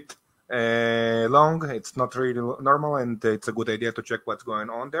 Little bit long. It's not really normal, and it's a good idea to check what's going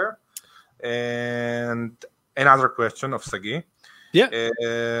on there. And another question of Sagi.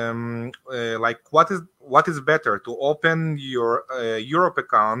 Like what is better, to open your Europe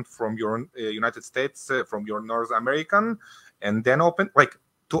account from your United States, from your North American, and then open, like,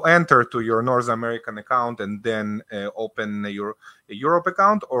 to enter to your North American account and then open your Europe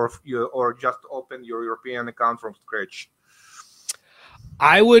account, or just open your European account from scratch?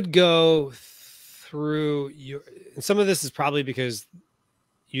 I would go through your. And some of this is probably because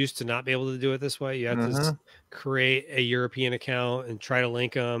you used to not be able to do it this way. You had to create a European account and try to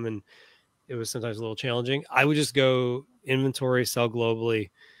link them, and it was sometimes a little challenging. I would just go inventory, sell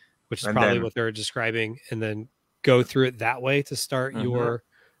globally, which is probably what they're describing, and then go through it that way to start your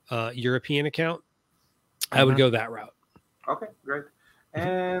European account. I would go that route. Okay, great.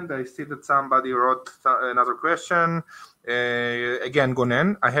 And I see that somebody wrote another question. Again,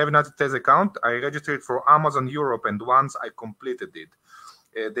 Gonen, I have United States account. I registered for Amazon Europe, and once I completed it,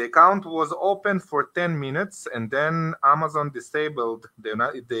 the account was open for 10 minutes, and then Amazon disabled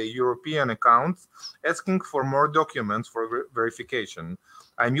the European accounts, asking for more documents for verification.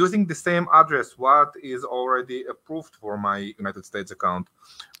 I'm using the same address what is already approved for my United States account.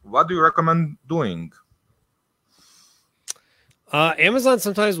 What do you recommend doing? Amazon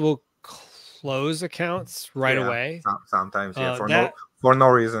sometimes will close accounts right away. Sometimes, for no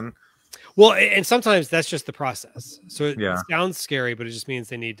reason. Well, and sometimes that's just the process. So it sounds scary, but it just means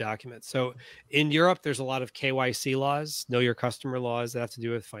they need documents. So in Europe, there's a lot of KYC laws, know your customer laws, that have to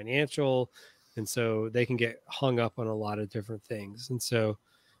do with financial. And so they can get hung up on a lot of different things. And so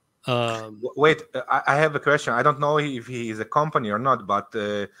wait, I have a question. I don't know if he is a company or not, but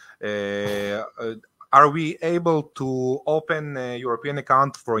are we able to open a European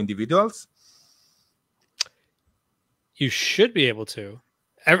account for individuals? You should be able to.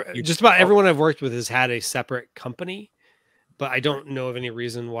 Just about everyone I've worked with has had a separate company, but I don't know of any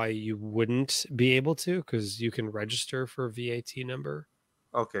reason why you wouldn't be able to, because you can register for a VAT number.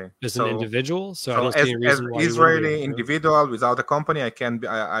 Okay. As an individual, so I don't see any reason why Israeli individual without a company,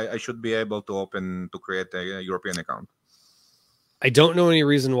 I should be able to create a European account. I don't know any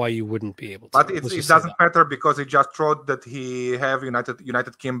reason why you wouldn't be able to. But it doesn't matter, because he just wrote that he have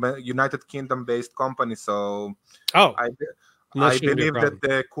United Kingdom based company. So I believe that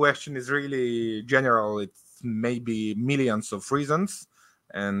the question is really general. It's maybe millions of reasons,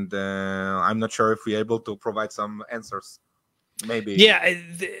 and I'm not sure if we're able to provide some answers. Maybe. Yeah.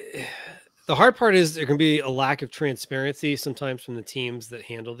 The hard part is there can be a lack of transparency sometimes from the teams that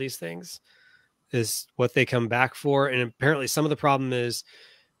handle these things, is what they come back for. And apparently some of the problem is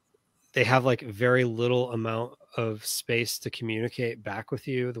they have like very little amount of space to communicate back with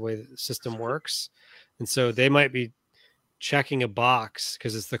you the way that the system works. And so they might be checking a box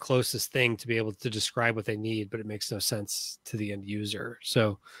because it's the closest thing to be able to describe what they need, but it makes no sense to the end user.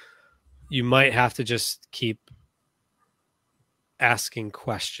 So you might have to just keep asking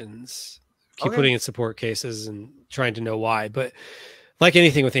questions, keep putting in support cases and trying to know why. But like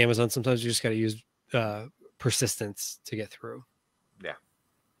anything with Amazon, sometimes you just got to use persistence to get through. Yeah.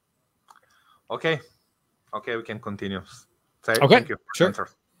 Okay, we can continue. Thank you. Sure.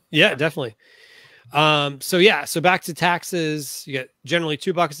 Yeah, definitely. So back to taxes. You get generally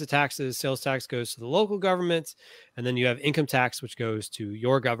two buckets of taxes. Sales tax goes to the local government, and then you have income tax, which goes to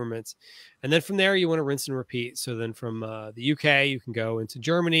your government. And then from there, you want to rinse and repeat. So then from the UK, you can go into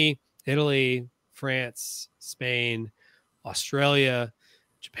Germany, Italy, France, Spain, Australia,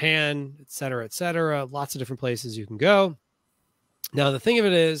 Japan, et cetera, lots of different places you can go. Now, the thing of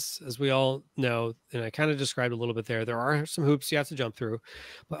it is, as we all know, and I kind of described a little bit there are some hoops you have to jump through.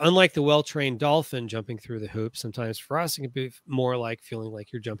 But unlike the well-trained dolphin jumping through the hoops, sometimes for us, it can be more like feeling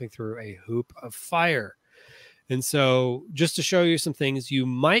like you're jumping through a hoop of fire. And so just to show you some things you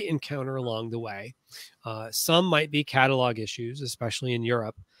might encounter along the way, some might be catalog issues, especially in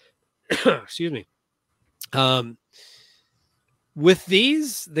Europe. Excuse me. With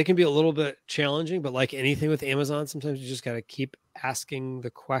these, they can be a little bit challenging, but like anything with Amazon, sometimes you just got to keep asking the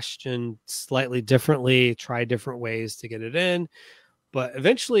question slightly differently, try different ways to get it in. But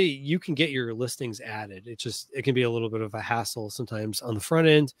eventually you can get your listings added. It can be a little bit of a hassle sometimes on the front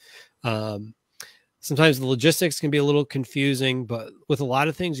end. Sometimes the logistics can be a little confusing, but with a lot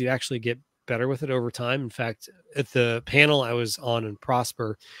of things, you actually get better with it over time. In fact, at the panel I was on in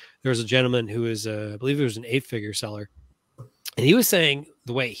Prosper, there was a gentleman who is, I believe he was an 8-figure seller. And he was saying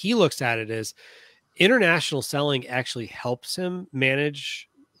the way he looks at it is international selling actually helps him manage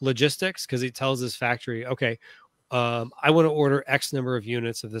logistics, because he tells his factory, okay, I want to order X number of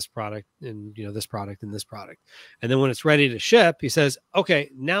units of this product and, this product and this product. And then when it's ready to ship, he says,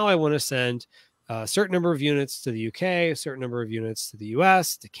 okay, now I want to send a certain number of units to the UK, a certain number of units to the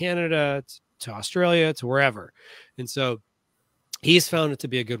US, to Canada, to Australia, to wherever. And so he's found it to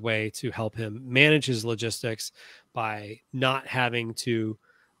be a good way to help him manage his logistics by not having to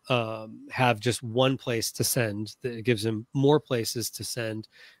have just one place to send. That gives him more places to send.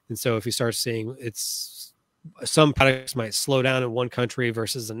 And so if you start seeing some products might slow down in one country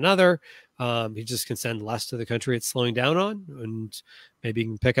versus another, he just can send less to the country it's slowing down on, and maybe you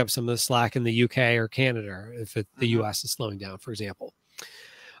can pick up some of the slack in the UK or Canada if the US is slowing down, for example.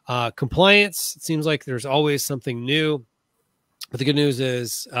 Compliance, it seems like there's always something new. But the good news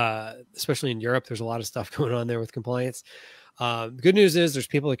is, especially in Europe, there's a lot of stuff going on there with compliance. The good news is there's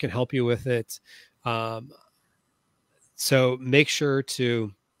people that can help you with it. So make sure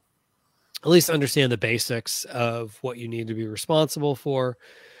to at least understand the basics of what you need to be responsible for.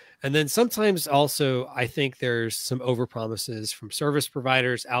 And then sometimes also, I think there's some overpromises from service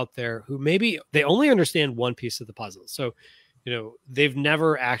providers out there who maybe they only understand one piece of the puzzle. So, you know, they've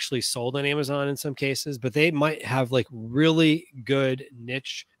never actually sold on Amazon in some cases, but they might have like really good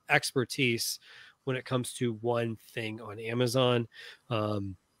niche expertise when it comes to one thing on Amazon,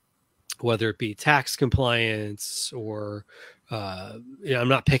 whether it be tax compliance or, you know, I'm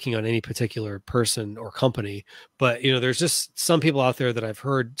not picking on any particular person or company, but, you know, there's just some people out there that I've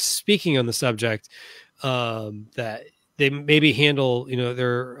heard speaking on the subject, that they maybe handle, you know,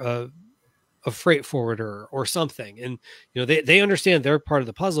 they're a freight forwarder or something. And, you know, they understand their part of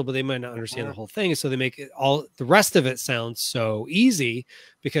the puzzle, but they might not understand the whole thing. So they make it all, the rest of it sound so easy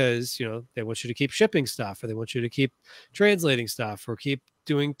because, you know, they want you to keep shipping stuff, or they want you to keep translating stuff, or keep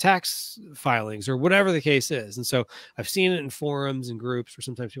doing tax filings, or whatever the case is. And so I've seen it in forums and groups where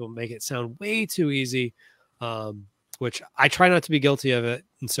sometimes people make it sound way too easy, which I try not to be guilty of it.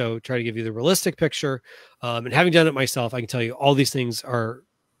 And so try to give you the realistic picture. And having done it myself, I can tell you all these things are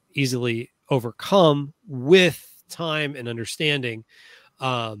easily overcome with time and understanding.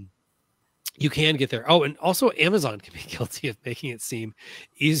 You can get there. Oh, and also Amazon can be guilty of making it seem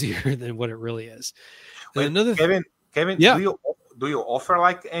easier than what it really is. Wait, another Kevin, yeah. do you offer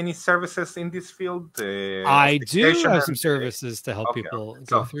like any services in this field? I do have some services to help people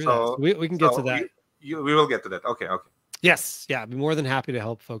go through that. We can get to that. We will get to that. Okay. Yes. Yeah. I'd be more than happy to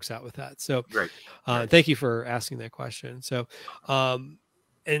help folks out with that. So great. Thank you for asking that question. So,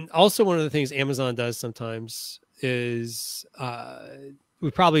 and also one of the things Amazon does sometimes is, we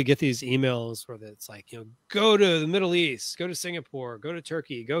probably get these emails where it's like, you know, go to the Middle East, go to Singapore, go to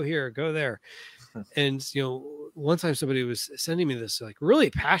Turkey, go here, go there. And, you know, one time somebody was sending me this like really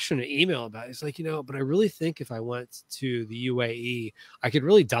passionate email about it. It's like, you know, but I really think if I went to the UAE, I could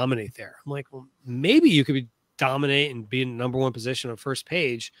really dominate there. I'm like, well, maybe you could dominate and be in number one position on first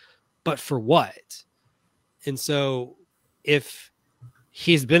page, but for what? And so if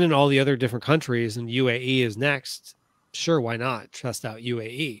he's been in all the other different countries and UAE is next, sure, why not test out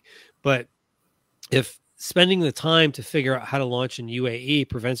UAE? But if spending the time to figure out how to launch in UAE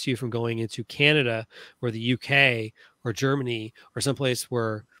prevents you from going into Canada or the UK or Germany or someplace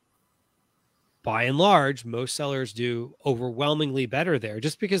where, by and large, most sellers do overwhelmingly better there,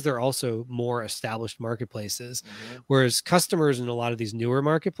 just because they're also more established marketplaces. Whereas customers in a lot of these newer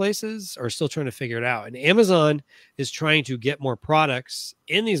marketplaces are still trying to figure it out. And Amazon is trying to get more products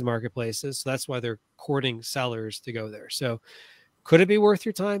in these marketplaces. So that's why they're courting sellers to go there. So could it be worth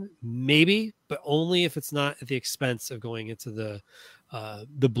your time? Maybe, but only if it's not at the expense of going into the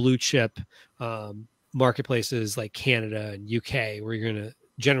blue chip marketplaces like Canada and UK, where you're going to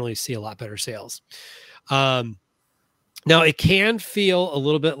generally see a lot better sales. Now it can feel a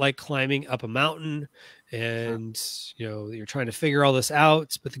little bit like climbing up a mountain, and you know, you're trying to figure all this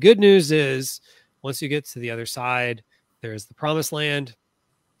out. But the good news is, once you get to the other side, there's the promised land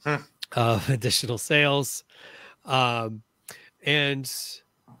of additional sales. And,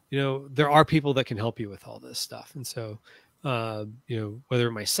 you know, there are people that can help you with all this stuff. And so, you know, whether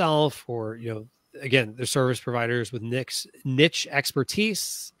myself or, you know, again, the service providers with niche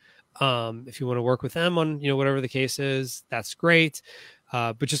expertise, if you want to work with them on, you know, whatever the case is, that's great.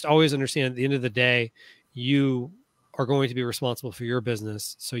 But just always understand at the end of the day, you are going to be responsible for your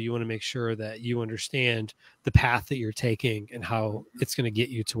business. So you want to make sure that you understand the path that you're taking and how it's going to get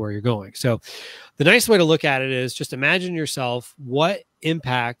you to where you're going. So the nice way to look at it is just imagine yourself, what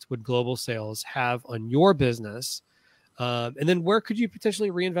impact would global sales have on your business? And then where could you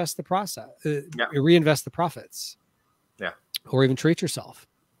potentially reinvest the reinvest the profits? Yeah. Or even treat yourself.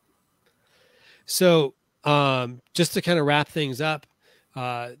 So just to kind of wrap things up,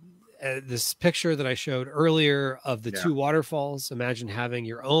 this picture that I showed earlier of the two waterfalls, imagine having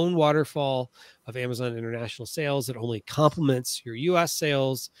your own waterfall of Amazon international sales that only complements your US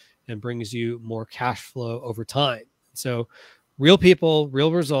sales and brings you more cash flow over time. So real people,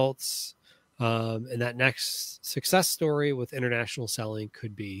 real results. And that next success story with international selling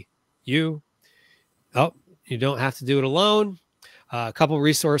could be you. Oh, you don't have to do it alone. A couple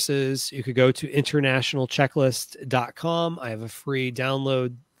resources. You could go to internationalchecklist.com. I have a free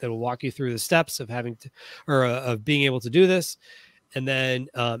download that will walk you through the steps of of being able to do this. And then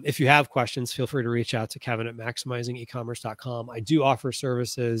if you have questions, feel free to reach out to Kevin at maximizingecommerce.com. I do offer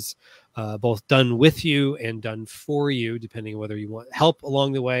services both done with you and done for you, depending on whether you want help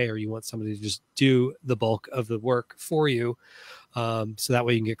along the way or you want somebody to just do the bulk of the work for you. So that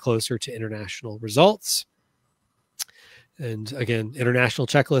way you can get closer to international results. And again,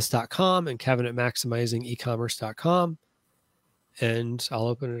 internationalchecklist.com and Kevin at maximizingecommerce.com. And I'll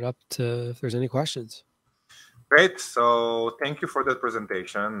open it up to if there's any questions. Great. So thank you for that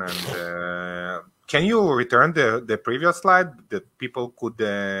presentation. And can you return the previous slide that people could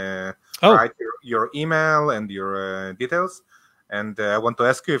write your email and your details? And I want to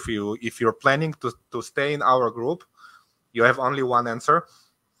ask you if you're planning to stay in our group. You have only one answer.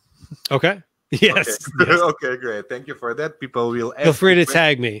 Okay. Yes. Okay. Yes. Okay, great. Thank you for that. People will feel free to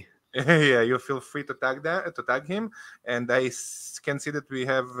tag me. Yeah, you feel free to tag him. And I can see that we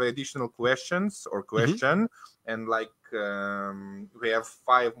have additional questions or question. And like we have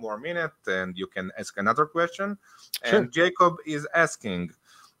 5 more minutes and you can ask another question. Sure. And Jacob is asking,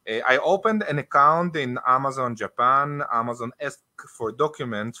 I opened an account in Amazon Japan. Amazon asked for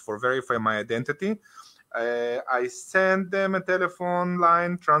documents for verify my identity. I sent them a telephone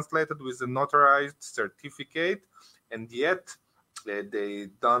line translated with a notarized certificate, and yet they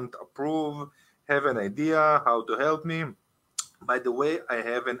don't approve. Have an idea how to help me? By the way, I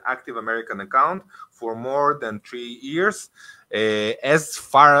have an active American account for more than 3 years. As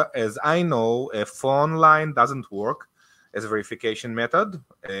far as I know, a phone line doesn't work as a verification method.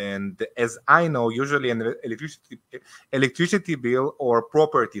 And as I know, usually an electricity bill or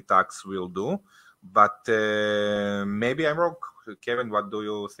property tax will do. But maybe I'm wrong. Kevin, what do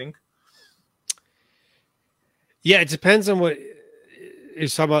you think? Yeah, it depends on what you're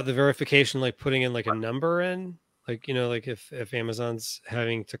talking about. The verification, like putting in like a number in, like, you know, like if Amazon's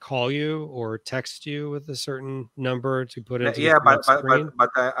having to call you or text you with a certain number to put into but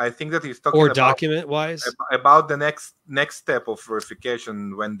I think that he's talking or about document wise about the next step of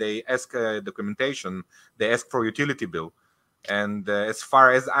verification. When they ask documentation, they ask for utility bill. And as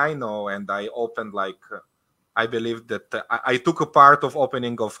far as I know, and I opened I believe that I took a part of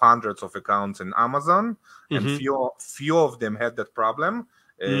opening of hundreds of accounts in Amazon, and few of them had that problem.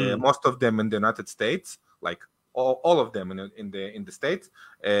 Most of them in the United States, like all of them in the States.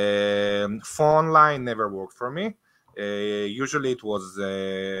 Phone line never worked for me. Usually it was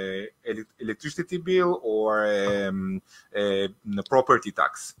electricity bill or property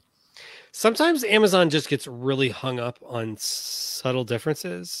tax. Sometimes Amazon just gets really hung up on subtle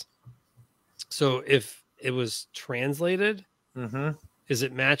differences. So if it was translated, is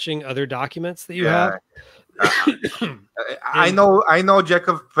it matching other documents that you have? I know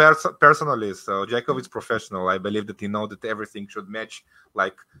Jacob personally, so Jacob is professional. I believe that he knows that everything should match.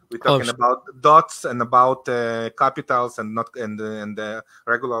 Like we're talking about dots and about capitals and not and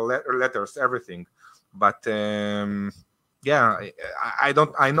regular letters, everything. But yeah, I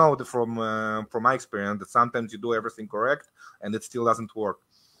know that from my experience that sometimes you do everything correct and it still doesn't work.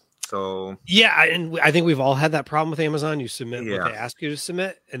 So yeah, and I think we've all had that problem with Amazon. You submit what they ask you to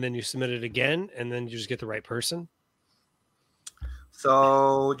submit, and then you submit it again, and then you just get the right person.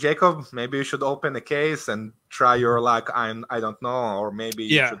 So Jacob, maybe you should open a case and try your luck. I don't know, or maybe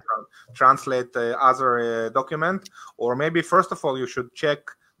you should translate other document, or maybe first of all you should check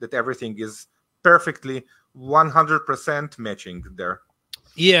that everything is perfectly 100% matching there.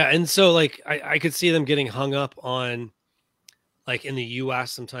 Yeah, and so like I could see them getting hung up on, like in the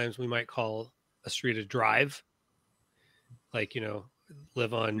US, sometimes we might call a street a drive, like, you know,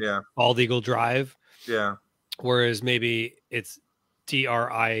 live on Bald Eagle Drive. Yeah. Whereas maybe it's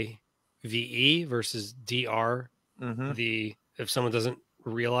DRIVE versus DR. If someone doesn't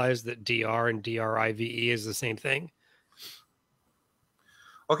realize that DR and DRIVE is the same thing.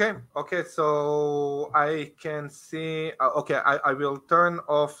 Okay, so I can see, I will turn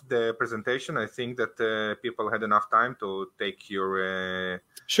off the presentation. I think that people had enough time to take your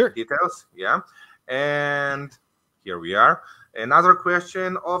details. Yeah, and here we are. Another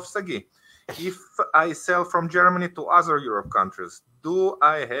question of Sagi. If I sell from Germany to other Europe countries, do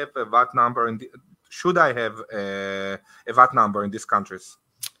I have a VAT number? Should I have a VAT number in these countries?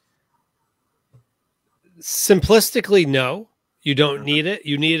 Simplistically, no. You don't need it.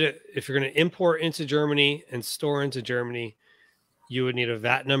 You need it if you're going to import into Germany and store into Germany. You would need a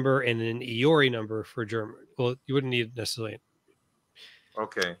VAT number and an EORI number for Germany. Well, you wouldn't need necessarily.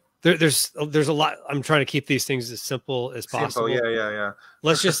 Okay. There's a lot. I'm trying to keep these things as simple as possible. Yeah.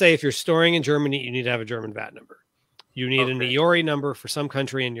 Let's just say if you're storing in Germany, you need to have a German VAT number. You need an EORI number for some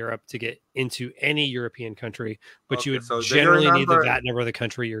country in Europe to get into any European country, but you would generally need the VAT number of the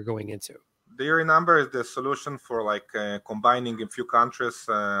country you're going into. The EORI number is the solution for like combining a few countries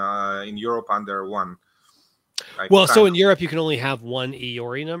in Europe under one. Like well, so in Europe, you can only have one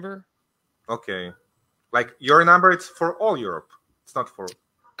EORI number. Okay. Like EORI number, it's for all Europe. It's not for...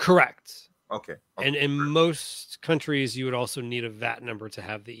 Correct. Okay. And in most countries, you would also need a VAT number to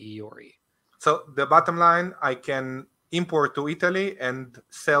have the EORI. So the bottom line, I can import to Italy and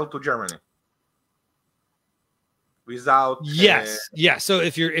sell to Germany without... Yes. Yeah. So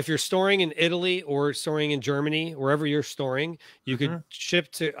if you're storing in Italy or storing in Germany, wherever you're storing, you could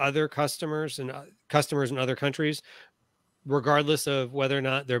ship to other customers and customers in other countries, regardless of whether or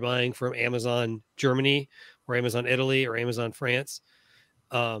not they're buying from Amazon Germany or Amazon Italy or Amazon France,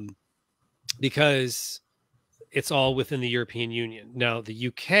 because it's all within the European Union. Now, the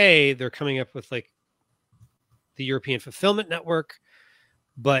UK, they're coming up with like the European Fulfillment Network,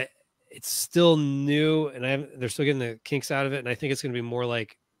 but it's still new, and they're still getting the kinks out of it. And I think it's going to be more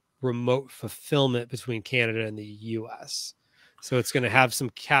like remote fulfillment between Canada and the US. So it's going to have some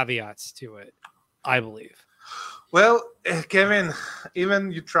caveats to it, I believe. Well, Kevin,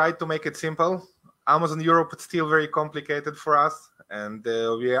 even you tried to make it simple. Amazon Europe is still very complicated for us, and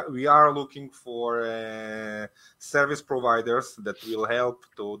we are looking for service providers that will help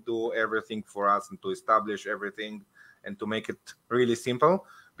to do everything for us and to establish everything and to make it really simple,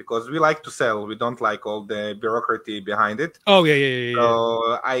 because we like to sell. We don't like all the bureaucracy behind it. Oh, yeah.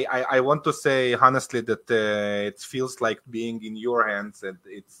 So I want to say honestly that it feels like being in your hands, and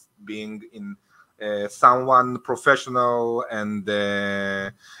it's being in someone professional and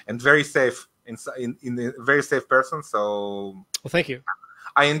very safe. In a very safe person. So well, thank you.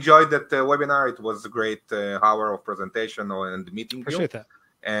 I enjoyed that webinar. It was a great hour of presentation and meeting. Appreciate that.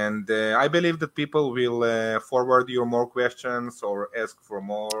 And I believe that people will forward you more questions or ask for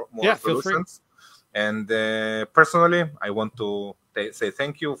more solutions. And personally, I want to say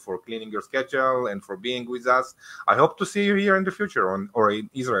thank you for cleaning your schedule and for being with us. I hope to see you here in the future or in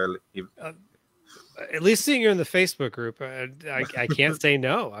Israel. At least seeing you in the Facebook group, I can't say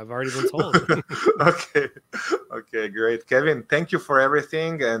no. I've already been told. Okay, great. Kevin, thank you for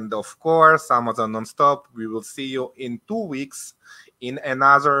everything. And of course, Amazon Nonstop, we will see you in 2 weeks in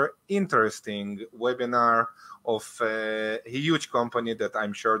another interesting webinar of a huge company that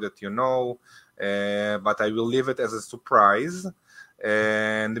I'm sure that you know, but I will leave it as a surprise.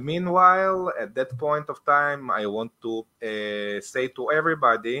 And meanwhile, at that point of time, I want to say to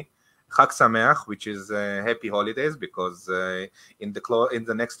everybody, Chag Sameach, which is happy holidays, because in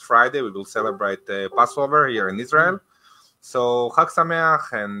the next Friday we will celebrate Passover here in Israel. So Chag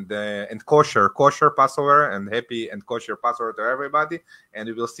Sameach and kosher Passover, and happy and kosher Passover to everybody. And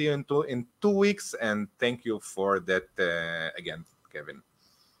we will see you in 2 weeks. And thank you for that again, Kevin.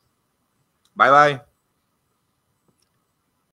 Bye bye.